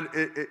what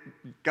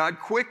God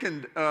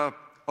quickened a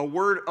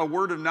word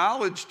of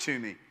knowledge to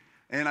me.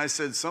 And I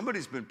said,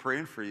 somebody's been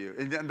praying for you.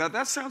 And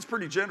that sounds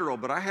pretty general,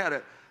 but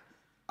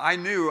I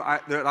knew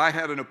that I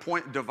had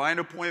divine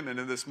appointment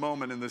in this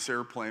moment in this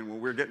airplane when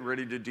we were getting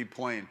ready to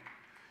deplane.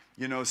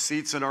 You know,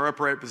 seats in our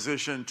upright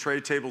position, tray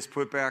tables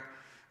put back,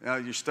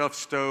 your stuff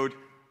stowed,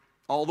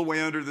 all the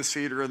way under the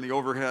seat or in the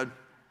overhead.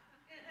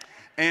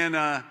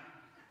 And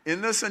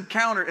in this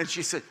encounter, and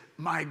she said,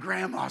 my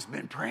grandma's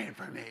been praying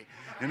for me.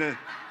 And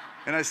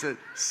I said,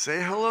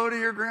 say hello to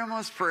your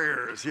grandma's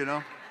prayers, you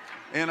know.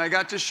 And I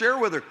got to share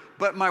with her.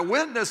 But my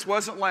witness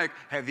wasn't like,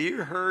 have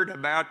you heard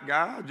about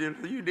God?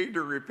 You need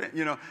to repent.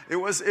 You know, it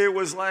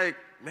was like,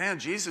 man,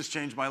 Jesus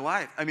changed my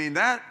life. I mean,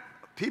 that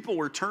people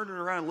were turning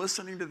around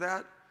listening to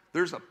that.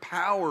 There's a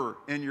power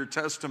in your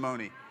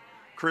testimony.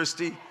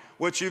 Christy,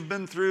 what you've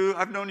been through,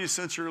 I've known you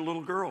since you're a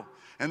little girl.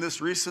 And this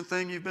recent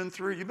thing you've been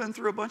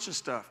through a bunch of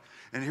stuff.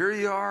 And here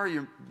you are,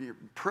 you're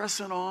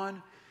pressing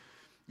on.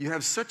 You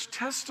have such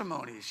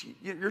testimonies.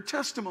 Your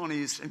testimony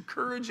is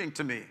encouraging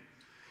to me.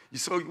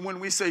 So when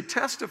we say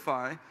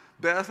testify,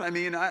 Beth, I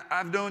mean,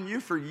 I've known you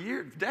for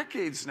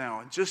decades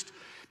now. And just,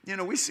 you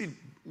know, we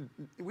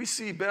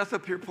see Beth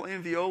up here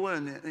playing viola,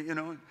 and, you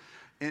know,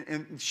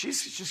 And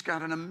she's just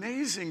got an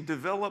amazing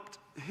developed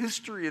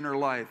history in her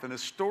life and a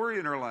story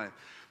in her life.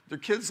 Their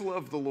kids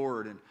love the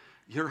Lord, and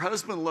her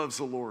husband loves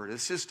the Lord.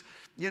 It's just,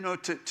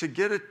 to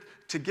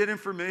get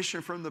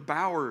information from the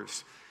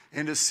Bowers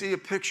and to see a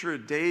picture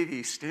of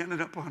Davy standing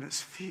up on his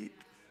feet.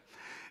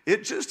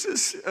 It just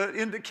is an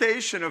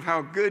indication of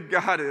how good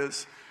God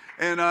is.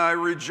 And I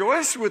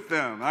rejoice with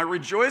them. I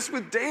rejoice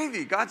with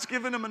Davy. God's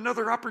given him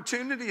another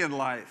opportunity in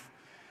life.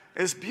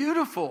 It's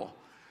beautiful.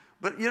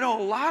 But a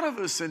lot of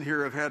us in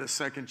here have had a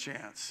second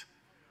chance.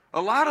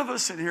 A lot of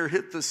us in here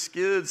hit the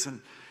skids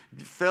and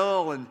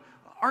fell. And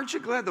aren't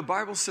you glad the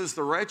Bible says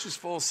the righteous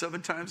fall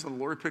 7 times and the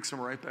Lord picks them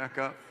right back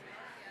up?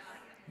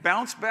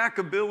 Bounce back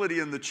ability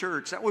in the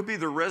church. That would be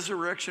the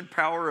resurrection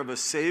power of a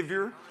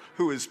Savior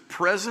who is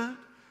present,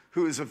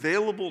 who is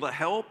available to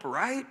help,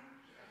 right?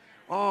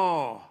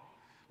 Oh,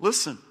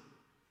 listen.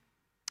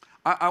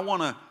 I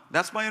want to.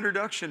 That's my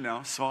introduction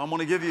now. So I want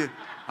to give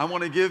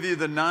you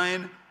the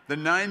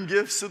nine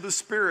gifts of the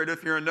Spirit.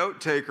 If you're a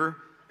note taker,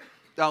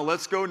 now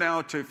let's go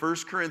now to 1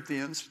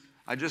 Corinthians.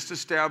 I just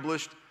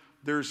established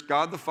there's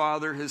God the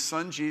Father, His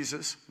Son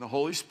Jesus, the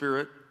Holy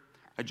Spirit.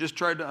 I just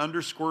tried to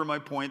underscore my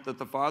point that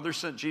the Father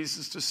sent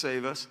Jesus to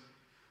save us.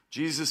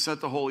 Jesus sent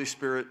the Holy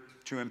Spirit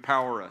to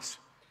empower us.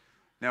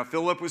 Now,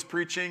 Philip was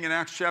preaching in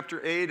Acts chapter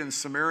 8 in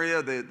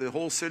Samaria. The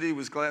whole city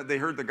was glad. They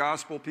heard the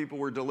gospel. People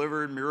were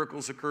delivered.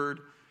 Miracles occurred.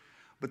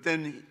 But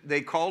then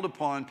they called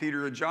upon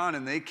Peter and John,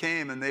 and they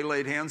came and they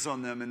laid hands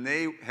on them, and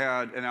they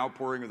had an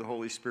outpouring of the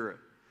Holy Spirit,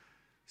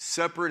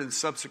 separate and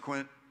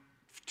subsequent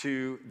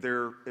to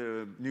their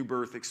new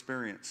birth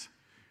experience.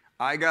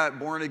 I got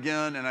born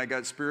again, and I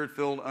got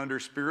Spirit-filled under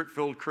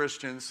Spirit-filled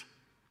Christians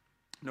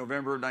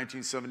November of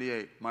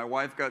 1978. My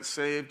wife got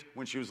saved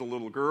when she was a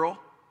little girl.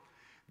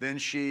 Then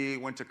she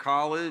went to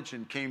college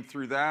and came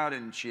through that,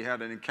 and she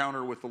had an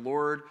encounter with the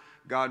Lord.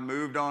 God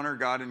moved on her.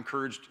 God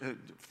encouraged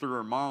through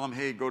her mom,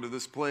 hey, go to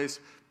this place.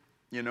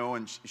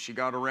 And she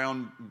got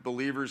around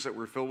believers that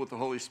were filled with the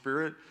Holy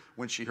Spirit.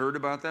 When she heard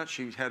about that,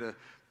 she had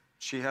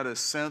a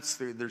sense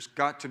there's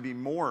got to be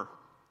more,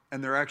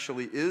 and there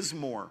actually is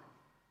more.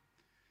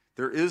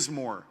 There is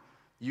more.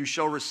 You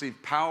shall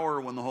receive power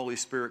when the Holy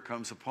Spirit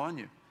comes upon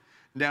you.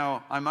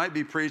 Now, I might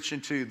be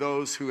preaching to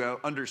those who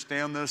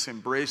understand this,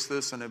 embrace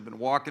this, and have been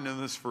walking in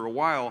this for a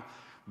while,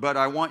 but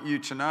I want you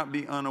to not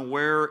be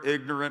unaware,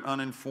 ignorant,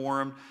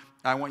 uninformed.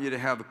 I want you to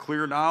have a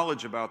clear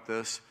knowledge about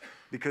this,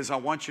 because I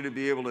want you to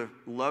be able to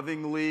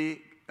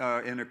lovingly,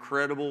 in a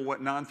credible,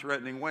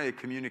 non-threatening way,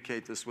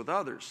 communicate this with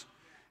others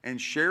and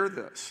share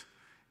this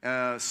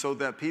so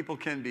that people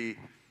can be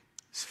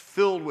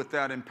filled with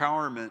that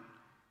empowerment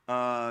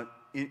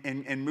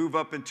and move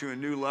up into a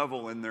new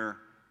level in their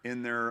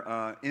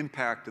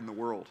impact in the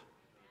world.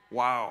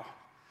 Wow.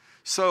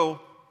 So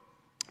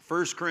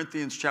 1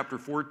 Corinthians chapter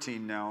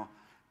 14 now,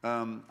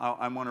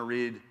 I want to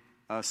read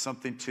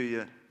something to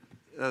you.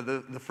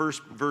 The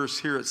first verse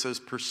here, it says,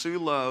 pursue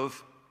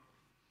love,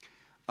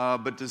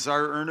 but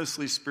desire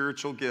earnestly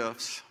spiritual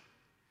gifts.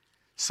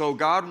 So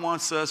God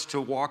wants us to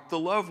walk the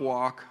love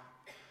walk,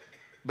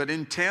 but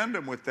in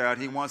tandem with that,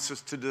 He wants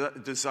us to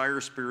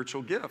desire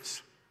spiritual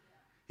gifts.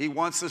 He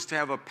wants us to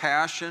have a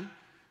passion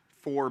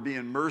for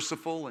being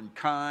merciful and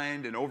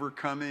kind and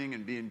overcoming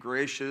and being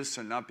gracious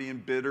and not being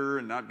bitter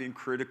and not being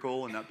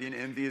critical and not being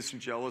envious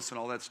and jealous and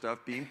all that stuff,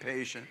 being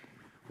patient.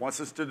 Wants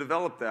us to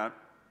develop that.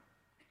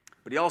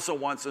 But He also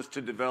wants us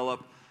to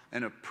develop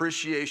an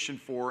appreciation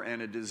for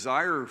and a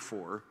desire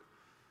for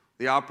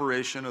the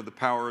operation of the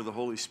power of the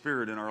Holy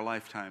Spirit in our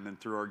lifetime and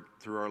through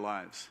our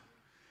lives.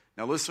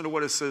 Now listen to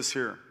what it says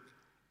here.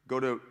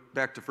 Go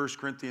back to 1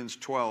 Corinthians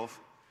 12.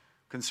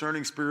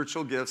 Concerning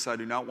spiritual gifts, I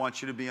do not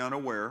want you to be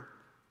unaware.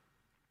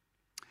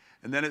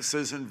 And then it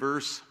says in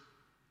verse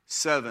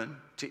 7,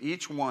 to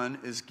each one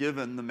is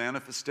given the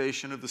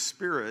manifestation of the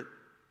Spirit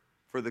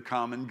for the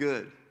common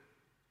good.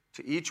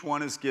 To each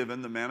one is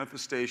given the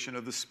manifestation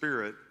of the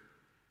Spirit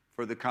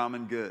for the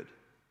common good.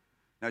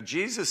 Now,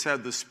 Jesus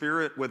had the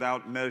Spirit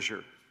without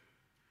measure.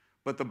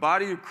 But the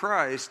body of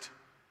Christ,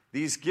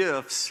 these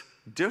gifts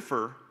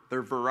differ.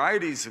 They're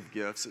varieties of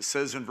gifts. It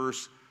says in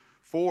verse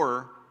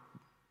 4,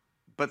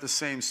 but the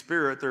same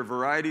Spirit. There are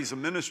varieties of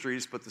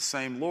ministries, but the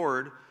same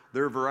Lord.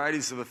 There are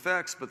varieties of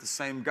effects, but the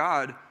same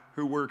God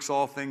who works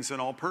all things in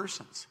all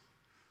persons.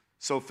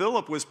 So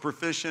Philip was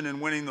proficient in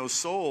winning those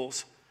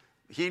souls.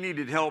 He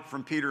needed help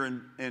from Peter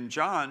and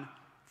John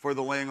for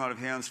the laying on of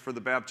hands for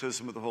the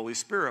baptism of the Holy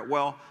Spirit.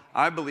 Well,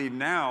 I believe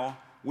now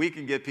we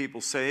can get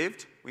people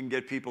saved. We can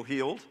get people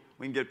healed.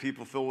 We can get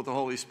people filled with the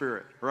Holy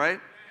Spirit, right?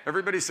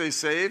 Everybody say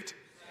saved,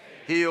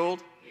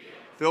 healed,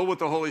 filled with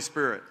the Holy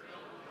Spirit.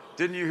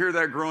 Didn't you hear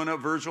that growing up,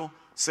 Virgil?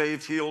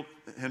 Saved, healed,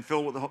 and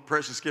filled with the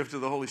precious gift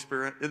of the Holy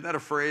Spirit. Isn't that a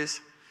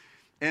phrase?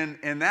 And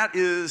that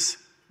is,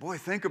 boy,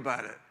 think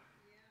about it.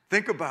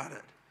 Think about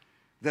it.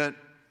 That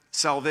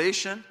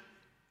salvation,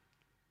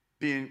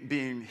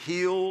 being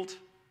healed,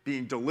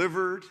 being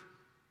delivered,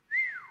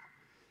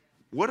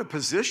 what a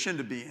position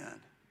to be in.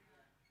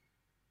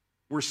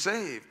 We're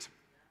saved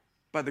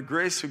by the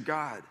grace of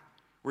God.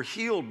 We're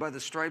healed by the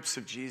stripes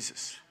of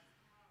Jesus.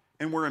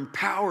 and we're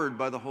empowered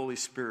by the Holy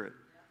Spirit,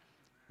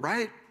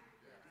 right?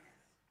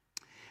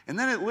 And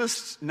then it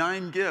lists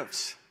 9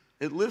 gifts.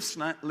 It lists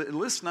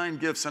 9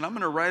 gifts, and I'm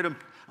going to write them.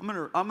 I'm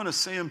going to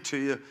say them to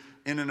you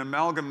in an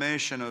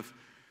amalgamation of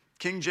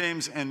King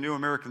James and New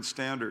American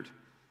Standard.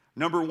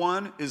 Number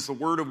 1 is the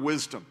word of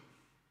wisdom.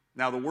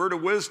 Now, the word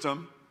of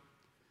wisdom,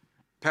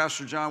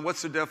 Pastor John,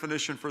 what's the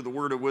definition for the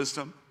word of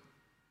wisdom?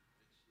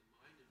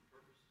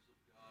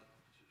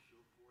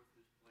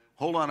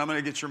 Hold on, I'm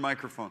going to get your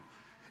microphone.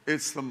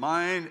 It's the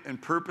mind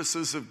and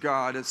purposes of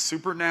God. It's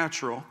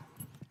supernatural.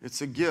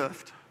 It's a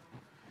gift.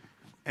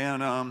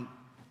 And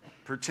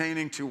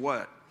pertaining to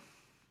what?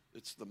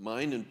 It's the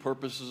mind and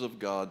purposes of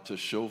God to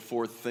show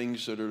forth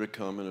things that are to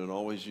come, and it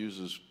always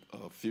uses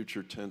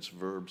future tense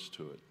verbs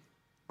to it.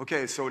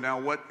 Okay, so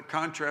now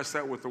contrast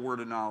that with the word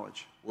of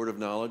knowledge. Word of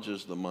knowledge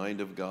is the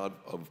mind of God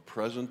of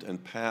present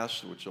and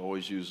past, which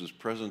always uses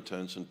present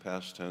tense and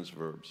past tense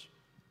verbs.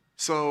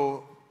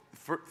 So,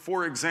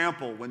 for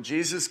example, when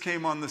Jesus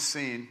came on the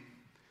scene,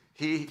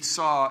 he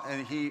saw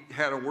and he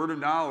had a word of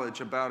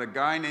knowledge about a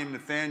guy named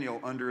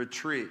Nathanael under a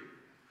tree.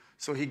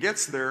 So he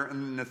gets there,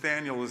 and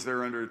Nathanael is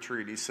there under a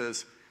tree. And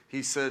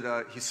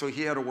so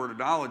he had a word of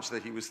knowledge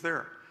that he was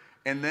there.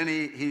 And then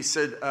he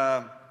said,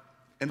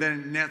 and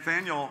then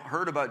Nathanael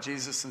heard about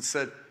Jesus and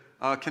said,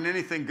 can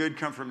anything good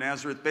come from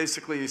Nazareth?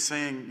 Basically, he's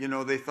saying,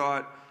 they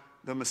thought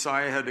the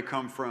Messiah had to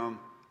come from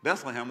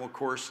Bethlehem. Well, of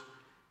course,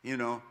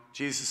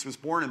 Jesus was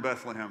born in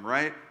Bethlehem,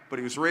 right? But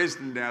he was raised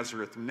in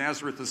Nazareth. And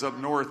Nazareth is up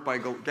north by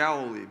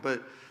Galilee.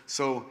 But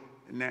so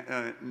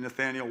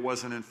Nathanael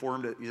wasn't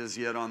informed as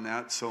yet on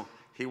that. So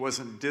he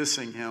wasn't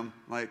dissing him,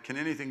 like, can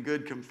anything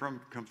good come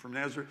from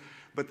Nazareth?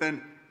 But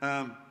then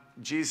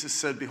Jesus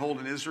said, behold,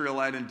 an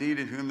Israelite indeed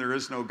in whom there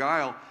is no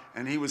guile.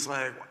 And he was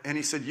like, and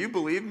he said, you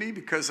believe me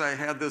because I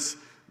had this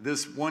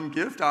one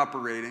gift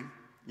operating.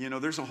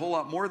 There's a whole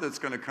lot more that's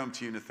going to come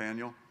to you,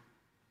 Nathanael.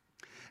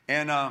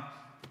 And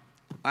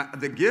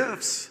the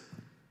gifts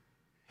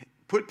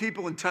put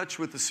people in touch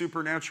with the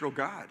supernatural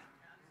God.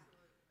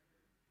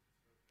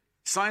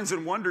 Signs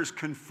and wonders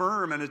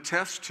confirm and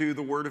attest to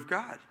the Word of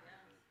God.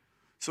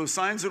 So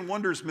signs and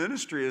wonders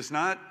ministry is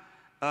not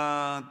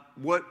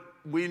what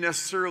we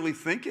necessarily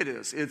think it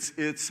is.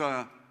 It's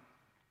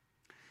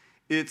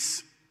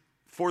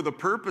for the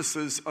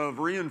purposes of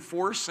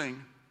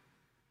reinforcing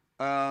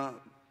and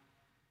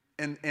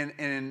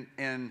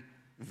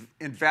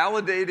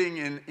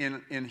validating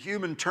in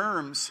human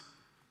terms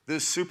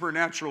this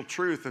supernatural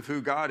truth of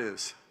who God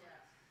is.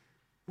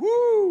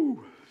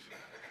 Woo!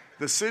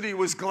 The city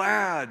was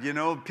glad,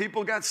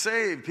 people got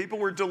saved, people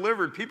were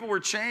delivered, people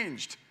were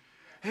changed.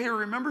 Hey,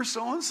 remember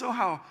so-and-so,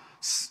 how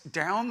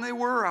down they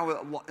were,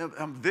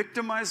 how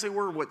victimized they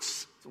were, what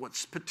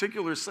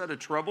particular set of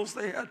troubles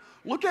they had?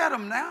 Look at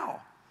them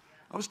now.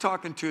 I was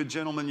talking to a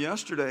gentleman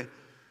yesterday,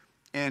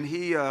 and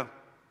he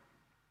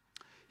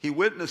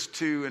witnessed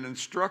to an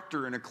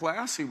instructor in a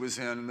class he was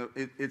in. And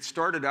it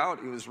started out,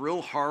 it was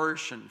real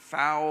harsh and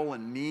foul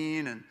and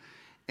mean,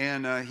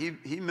 and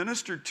he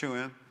ministered to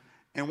him,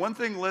 and one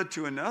thing led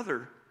to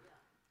another,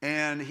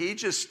 and he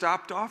just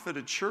stopped off at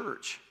a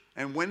church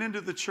and went into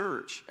the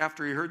church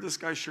after he heard this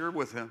guy share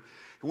with him.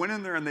 He went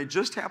in there, and they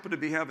just happened to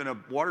be having a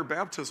water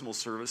baptismal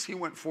service. He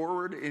went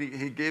forward, and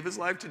he gave his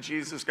life to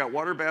Jesus, got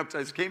water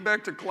baptized, came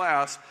back to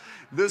class.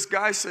 This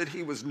guy said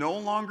he was no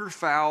longer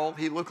foul.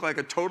 He looked like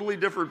a totally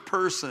different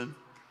person.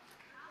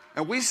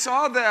 And we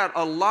saw that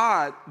a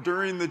lot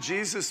during the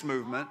Jesus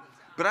movement,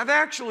 but I've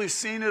actually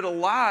seen it a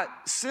lot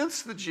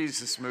since the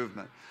Jesus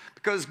movement.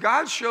 Because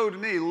God showed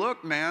me,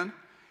 look, man,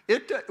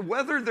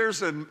 whether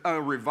there's a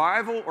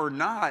revival or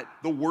not,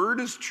 the word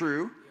is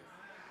true.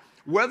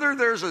 Whether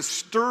there's a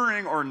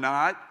stirring or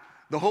not,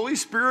 the Holy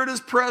Spirit is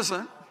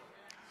present.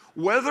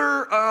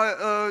 Whether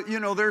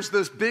there's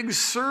this big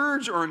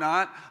surge or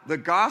not, the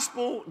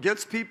gospel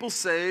gets people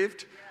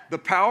saved. The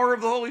power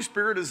of the Holy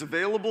Spirit is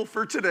available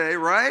for today,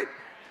 right?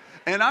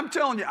 And I'm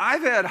telling you,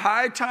 I've had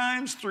high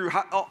times through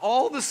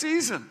all the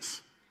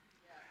seasons.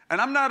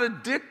 And I'm not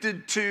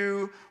addicted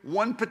to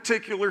one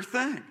particular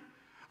thing.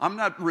 I'm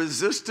not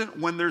resistant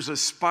when there's a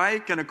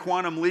spike and a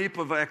quantum leap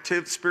of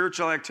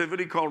spiritual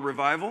activity called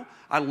revival.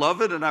 I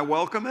love it and I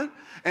welcome it.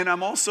 And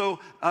I'm also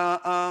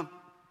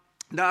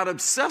not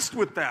obsessed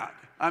with that.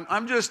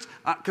 I'm just,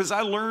 because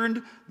I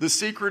learned the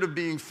secret of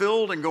being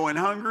filled and going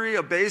hungry,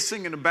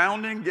 abasing and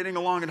abounding, getting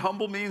along in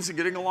humble means and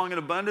getting along in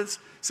abundance.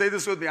 Say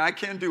this with me: I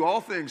can do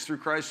all things through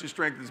Christ who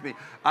strengthens me.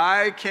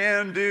 I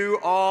can do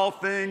all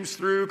things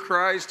through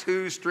Christ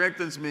who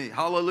strengthens me.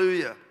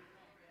 Hallelujah.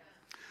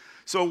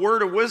 So a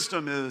word of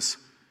wisdom is,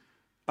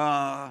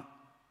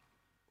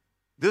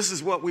 this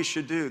is what we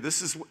should do.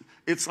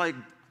 It's like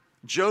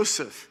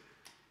Joseph.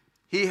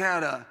 He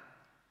had a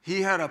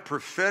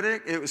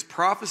prophetic, it was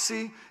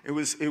prophecy, it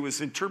was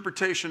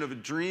interpretation of a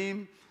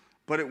dream,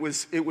 but it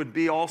would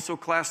be also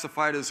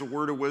classified as a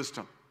word of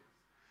wisdom.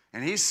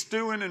 And he's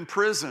stewing in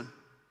prison,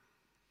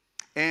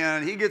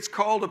 and he gets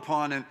called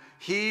upon, and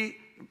he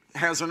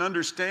has an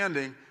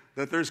understanding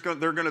that they're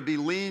going to be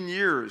lean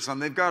years,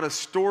 and they've got to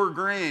store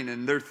grain,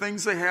 and there are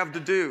things they have to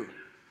do.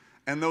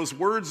 and those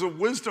words of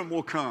wisdom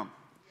will come.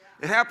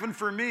 It happened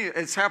for me.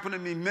 It's happened to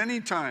me many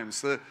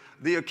times.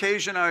 The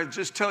occasion, I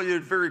just tell you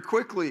very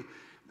quickly,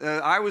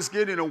 I was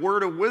getting a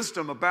word of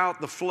wisdom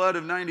about the flood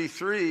of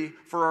 93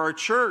 for our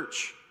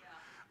church.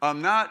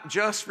 Not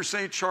just for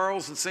St.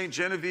 Charles and St.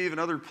 Genevieve and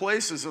other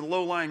places in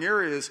low-lying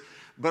areas,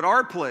 but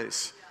our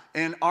place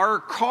and our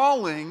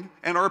calling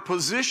and our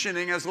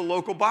positioning as a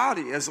local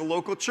body, as a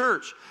local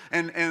church,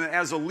 and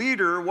as a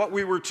leader, what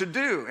we were to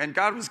do. And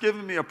God was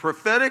giving me a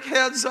prophetic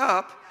heads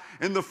up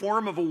in the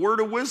form of a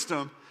word of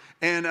wisdom,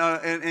 and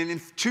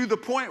to the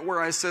point where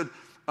I said,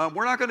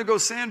 we're not going to go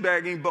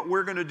sandbagging, but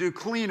we're going to do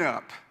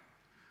cleanup.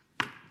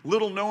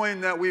 Little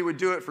knowing that we would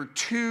do it for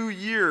 2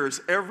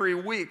 years, every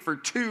week for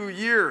 2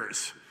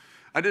 years.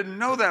 I didn't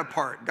know that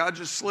part. God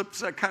just slips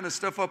that kind of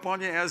stuff up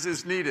on you as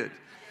is needed.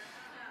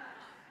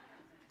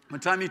 One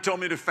time he told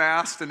me to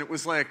fast, and it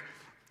was like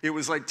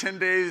 10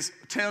 days,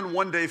 10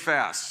 one-day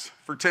fasts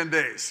for 10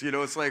 days. You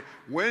know, it's like,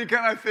 when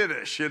can I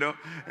finish, you know?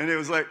 And it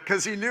was like,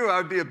 because he knew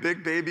I'd be a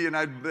big baby and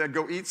I'd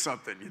go eat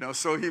something, you know?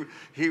 So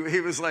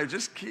he was like,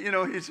 just, you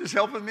know, he's just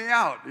helping me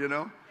out, you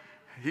know?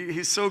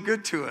 He's so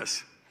good to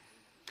us.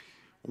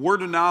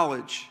 Word of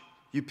knowledge.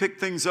 You pick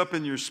things up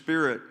in your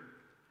spirit,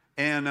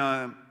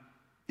 and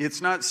it's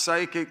not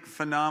psychic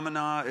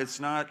phenomena. It's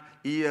not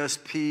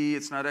ESP.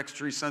 It's not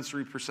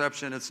extrasensory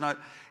perception. It's not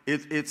a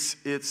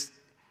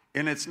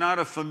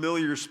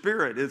familiar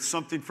spirit. It's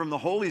something from the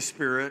Holy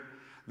Spirit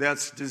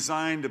that's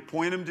designed to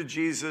point him to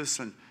Jesus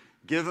and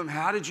give him,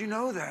 how did you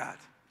know that?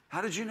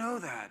 How did you know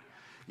that?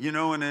 You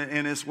know, and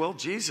it's, well,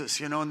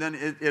 Jesus, you know, and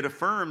then it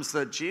affirms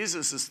that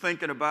Jesus is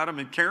thinking about him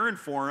and caring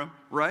for him,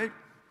 right?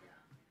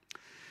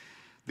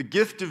 The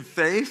gift of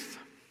faith.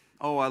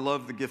 Oh, I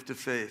love the gift of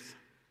faith.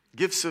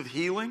 Gifts of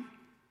healing,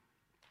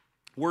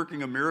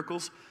 working of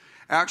miracles.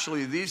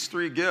 Actually, these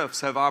 3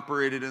 gifts have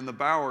operated in the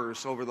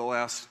Bowers over the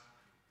last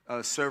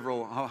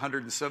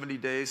 170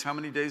 days. How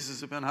many days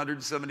has it been?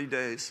 170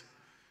 days.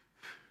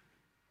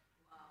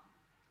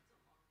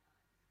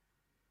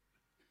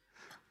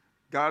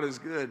 God is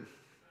good.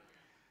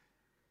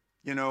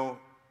 You know,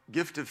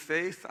 gift of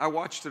faith. I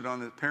watched it on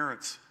the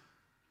parents.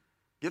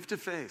 Gift of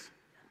faith.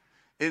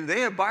 And they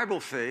have Bible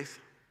faith.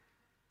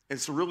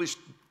 It's really,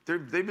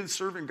 they've been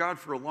serving God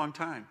for a long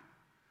time.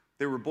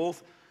 They were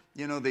both,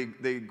 you know,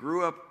 they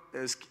grew up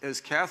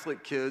as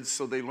Catholic kids,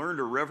 so they learned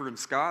to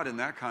reverence God in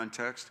that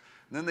context.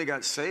 And then they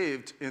got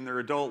saved in their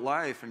adult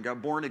life and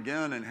got born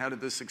again and had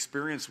this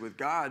experience with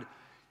God,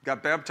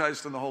 got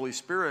baptized in the Holy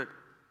Spirit,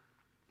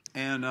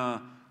 and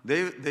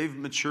they've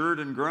matured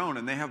and grown,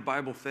 and they have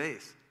Bible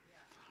faith.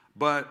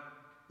 But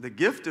the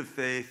gift of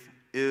faith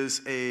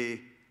is a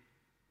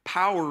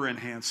power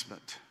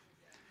enhancement.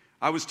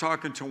 I was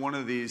talking to one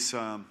of these,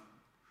 what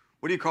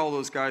do you call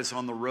those guys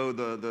on the road?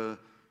 The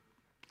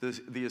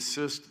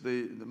assist,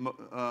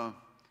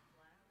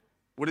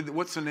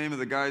 what's the name of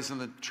the guys in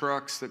the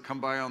trucks that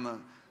come by on the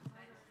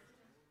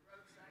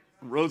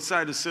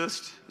roadside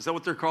assist? Is that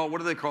what they're called? What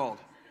are they called?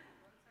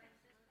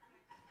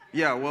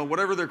 Yeah, well,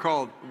 whatever they're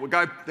called. A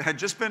guy had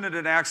just been in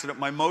an accident.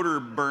 My motor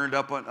burned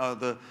up on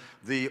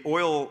the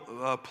oil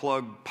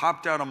plug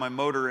popped out on my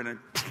motor, and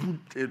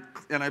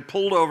and I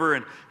pulled over,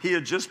 and he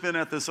had just been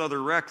at this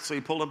other wreck, so he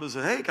pulled up and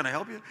said, "Hey, can I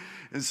help you?"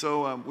 And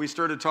so we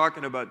started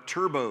talking about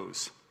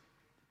turbos.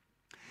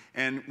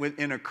 And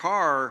in a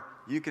car,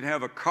 you can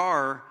have a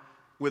car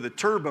with a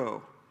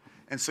turbo,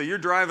 and so you're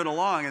driving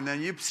along, and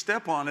then you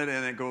step on it,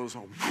 and it goes,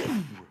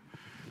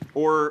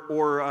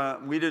 or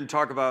we didn't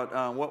talk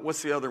about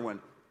what's the other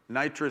one?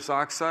 Nitrous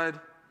oxide.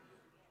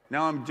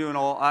 Now I'm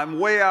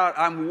way out.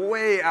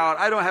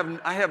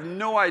 I have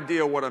no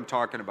idea what I'm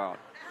talking about.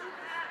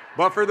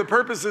 But for the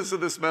purposes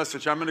of this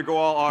message, I'm going to go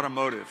all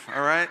automotive,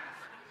 all right?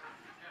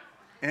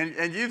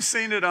 And you've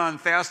seen it on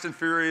Fast and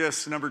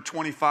Furious number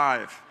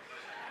 25,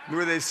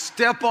 where they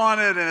step on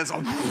it and it's,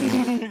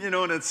 you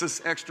know, and it's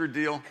this extra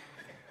deal.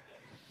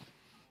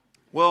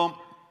 Well,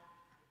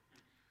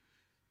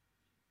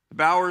 the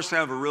Bowers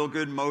have a real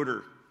good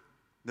motor.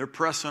 They're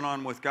pressing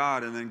on with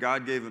God, and then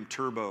God gave them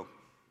turbo.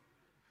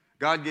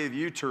 God gave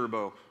you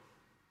turbo.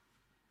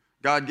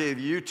 God gave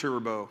you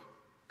turbo.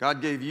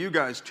 God gave you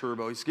guys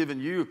turbo. He's given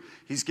you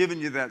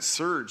that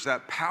surge,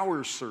 that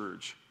power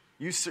surge.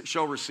 You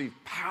shall receive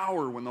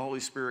power when the Holy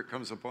Spirit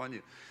comes upon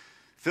you.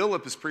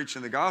 Philip is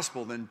preaching the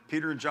gospel, then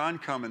Peter and John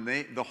come, and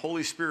the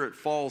Holy Spirit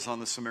falls on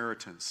the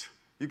Samaritans.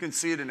 You can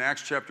see it in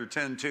Acts chapter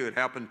 10 too. It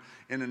happened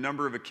in a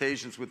number of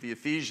occasions with the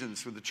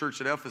Ephesians, with the church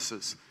at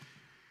Ephesus.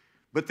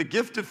 But the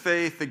gift of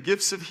faith, the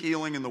gifts of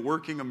healing, and the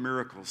working of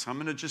miracles. I'm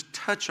going to just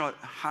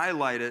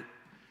highlight it.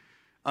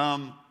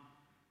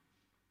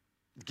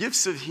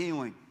 Gifts of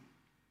healing.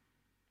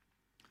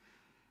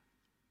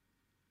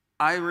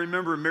 I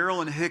remember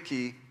Marilyn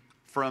Hickey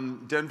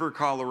from Denver,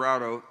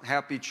 Colorado,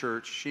 Happy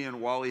Church. She and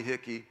Wally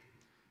Hickey,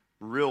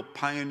 real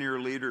pioneer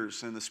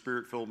leaders in the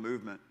Spirit-filled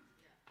movement.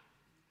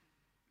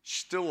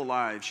 She's still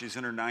alive. She's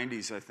in her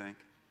 90s, I think.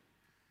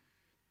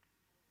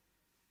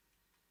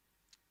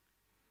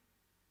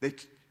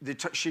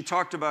 She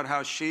talked about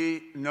how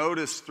she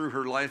noticed through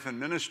her life and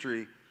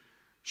ministry,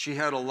 she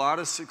had a lot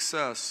of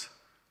success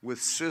with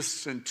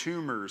cysts and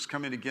tumors,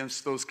 coming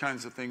against those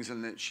kinds of things,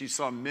 and that she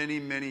saw many,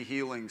 many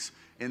healings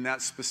in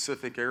that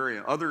specific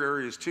area. Other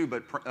areas too,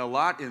 but a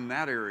lot in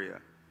that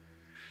area.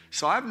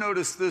 So I've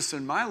noticed this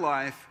in my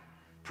life,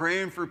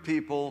 praying for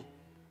people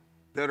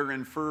that are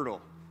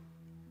infertile.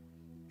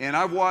 And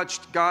I've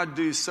watched God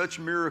do such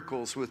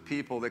miracles with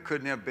people that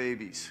couldn't have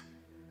babies.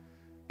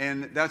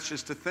 And that's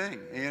just a thing.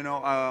 You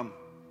know,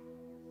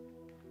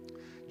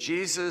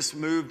 Jesus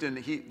moved,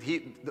 and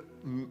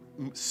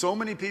so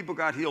many people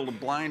got healed of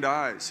blind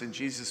eyes in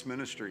Jesus'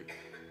 ministry.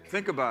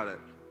 Think about it.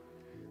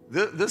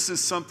 This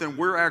is something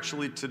we're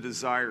actually to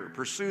desire.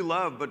 Pursue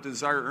love, but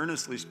desire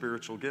earnestly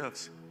spiritual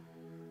gifts.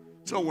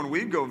 So when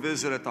we go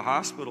visit at the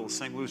hospital,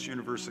 St. Louis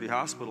University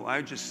Hospital,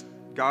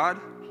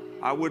 God,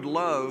 I would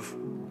love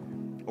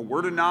a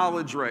word of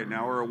knowledge right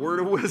now, or a word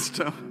of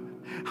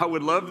wisdom. I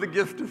would love the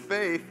gift of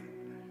faith.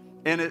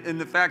 And in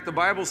the fact, the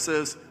Bible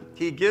says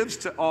he gives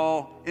to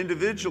all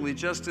individually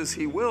just as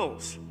he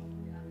wills.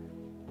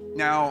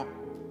 Now,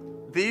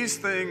 these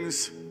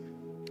things,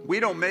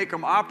 we don't make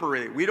them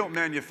operate. We don't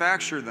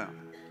manufacture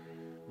them.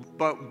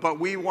 But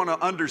we want to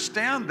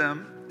understand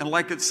them. And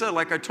like it said,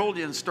 like I told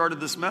you and started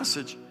this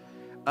message,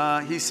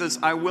 he says,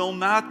 I will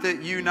not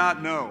that you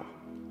not know.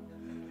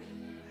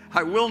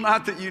 I will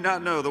not that you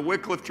not know. The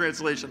Wycliffe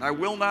translation. I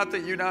will not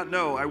that you not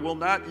know. I will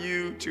not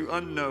you to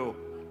unknow.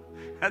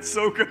 That's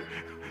so good.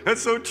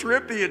 That's so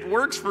trippy. It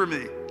works for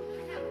me.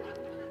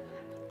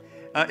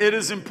 It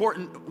is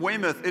important,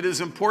 Weymouth, it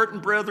is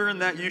important, brethren,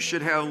 that you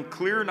should have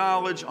clear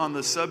knowledge on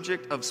the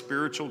subject of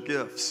spiritual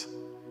gifts.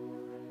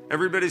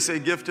 Everybody say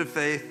gift of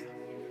faith.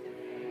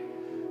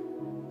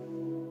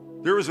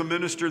 There was a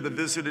minister that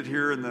visited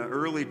here in the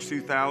early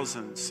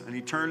 2000s, and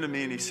he turned to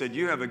me and he said,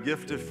 you have a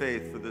gift of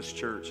faith for this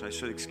church. I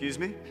said, excuse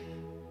me?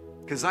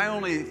 Because I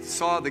only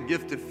saw the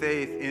gift of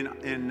faith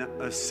in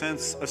a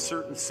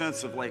certain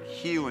sense of like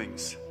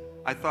healings.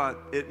 I thought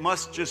it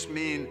must just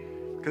mean,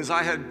 because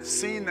I had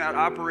seen that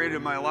operate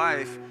in my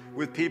life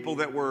with people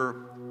that were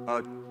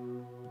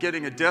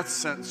getting a death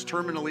sentence,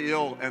 terminally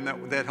ill, and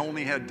that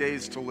only had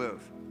days to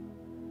live.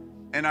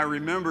 And I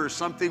remember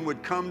something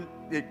would come,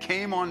 it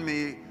came on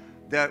me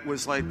that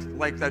was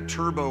like that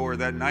turbo, or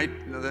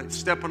that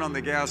stepping on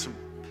the gas,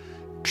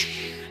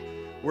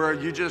 where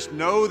you just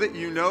know that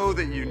you know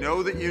that you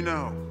know that you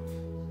know.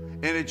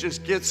 And it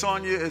just gets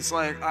on you. It's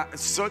like,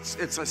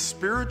 it's a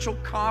spiritual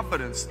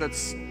confidence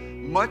that's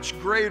much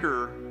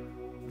greater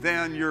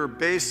than your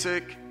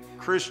basic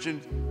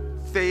Christian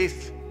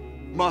faith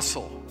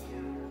muscle,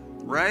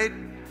 right?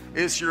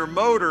 It's your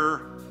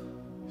motor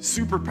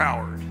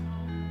superpowered.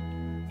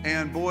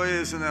 And boy,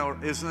 isn't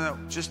that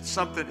just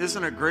something,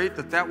 isn't it great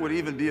that would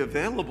even be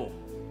available?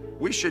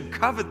 We should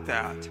covet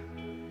that.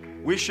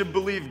 We should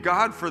believe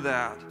God for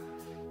that.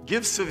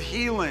 Gifts of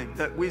healing,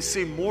 that we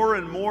see more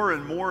and more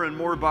and more and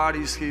more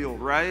bodies healed,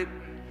 right?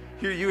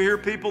 You hear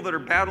people that are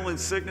battling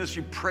sickness,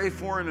 you pray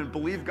for them and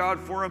believe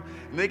God for them,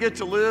 and they get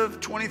to live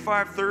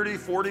 25, 30,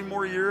 40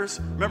 more years.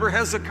 Remember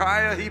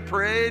Hezekiah, he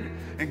prayed,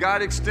 and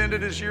God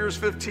extended his years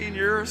 15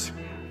 years.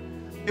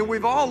 And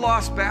we've all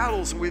lost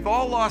battles, and we've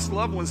all lost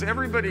loved ones.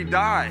 Everybody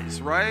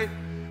dies, right?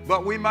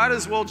 But we might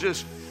as well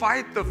just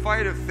fight the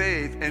fight of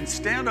faith and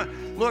stand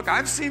on. Look,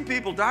 I've seen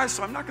people die,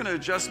 so I'm not going to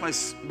adjust my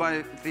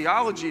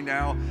theology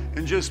now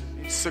and just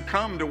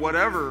succumb to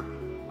whatever.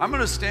 I'm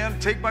going to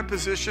stand, take my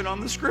position on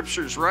the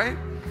scriptures, right?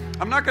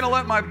 I'm not going to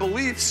let my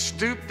beliefs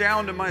stoop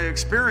down to my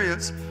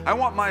experience. I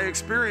want my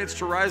experience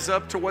to rise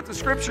up to what the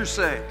scriptures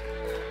say,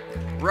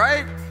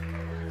 right?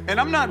 And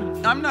I'm not,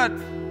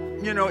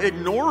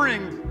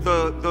 ignoring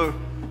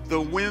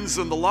the wins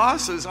and the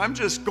losses. I'm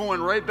just going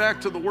right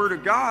back to the Word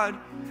of God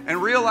and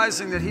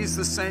realizing that He's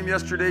the same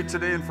yesterday,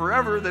 today, and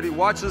forever, that He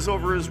watches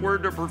over His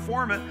Word to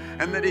perform it,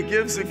 and that He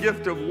gives a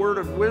gift of word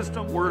of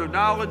wisdom, word of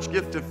knowledge,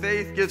 gift of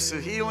faith, gifts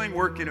of healing,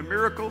 working of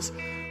miracles,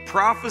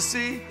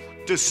 prophecy,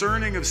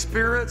 discerning of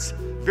spirits,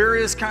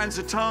 various kinds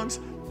of tongues,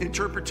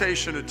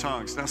 interpretation of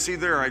tongues. Now see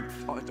there, I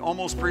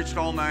almost preached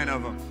all 9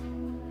 of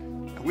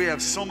them. We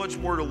have so much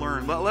more to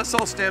learn. Let's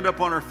all stand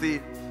up on our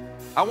feet.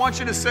 I want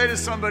you to say to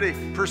somebody,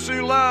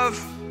 pursue love.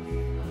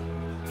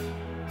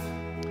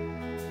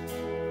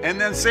 And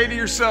then say to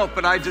yourself,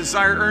 but I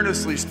desire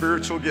earnestly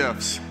spiritual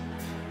gifts.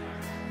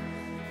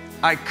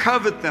 I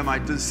covet them, I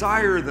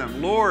desire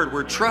them. Lord,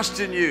 we're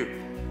trusting you.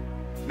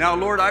 Now,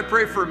 Lord, I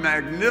pray for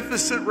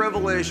magnificent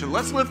revelation.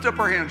 Let's lift up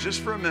our hands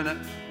just for a minute.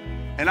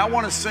 And I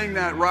want to sing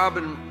that Rob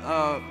and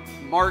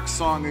Mark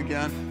song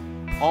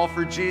again, All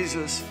for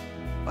Jesus.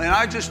 And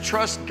I just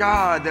trust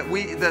God that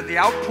the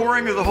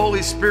outpouring of the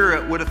Holy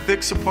Spirit would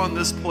affix upon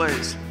this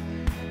place.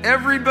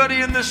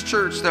 Everybody in this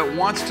church that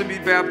wants to be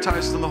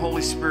baptized in the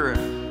Holy Spirit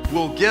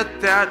will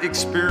get that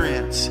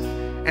experience.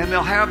 And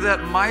they'll have that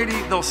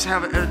they'll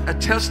have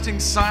attesting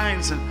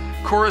signs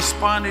and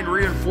corresponding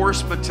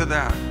reinforcement to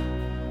that.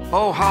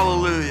 Oh,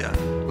 hallelujah.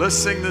 Let's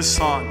sing this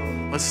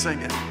song. Let's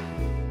sing it.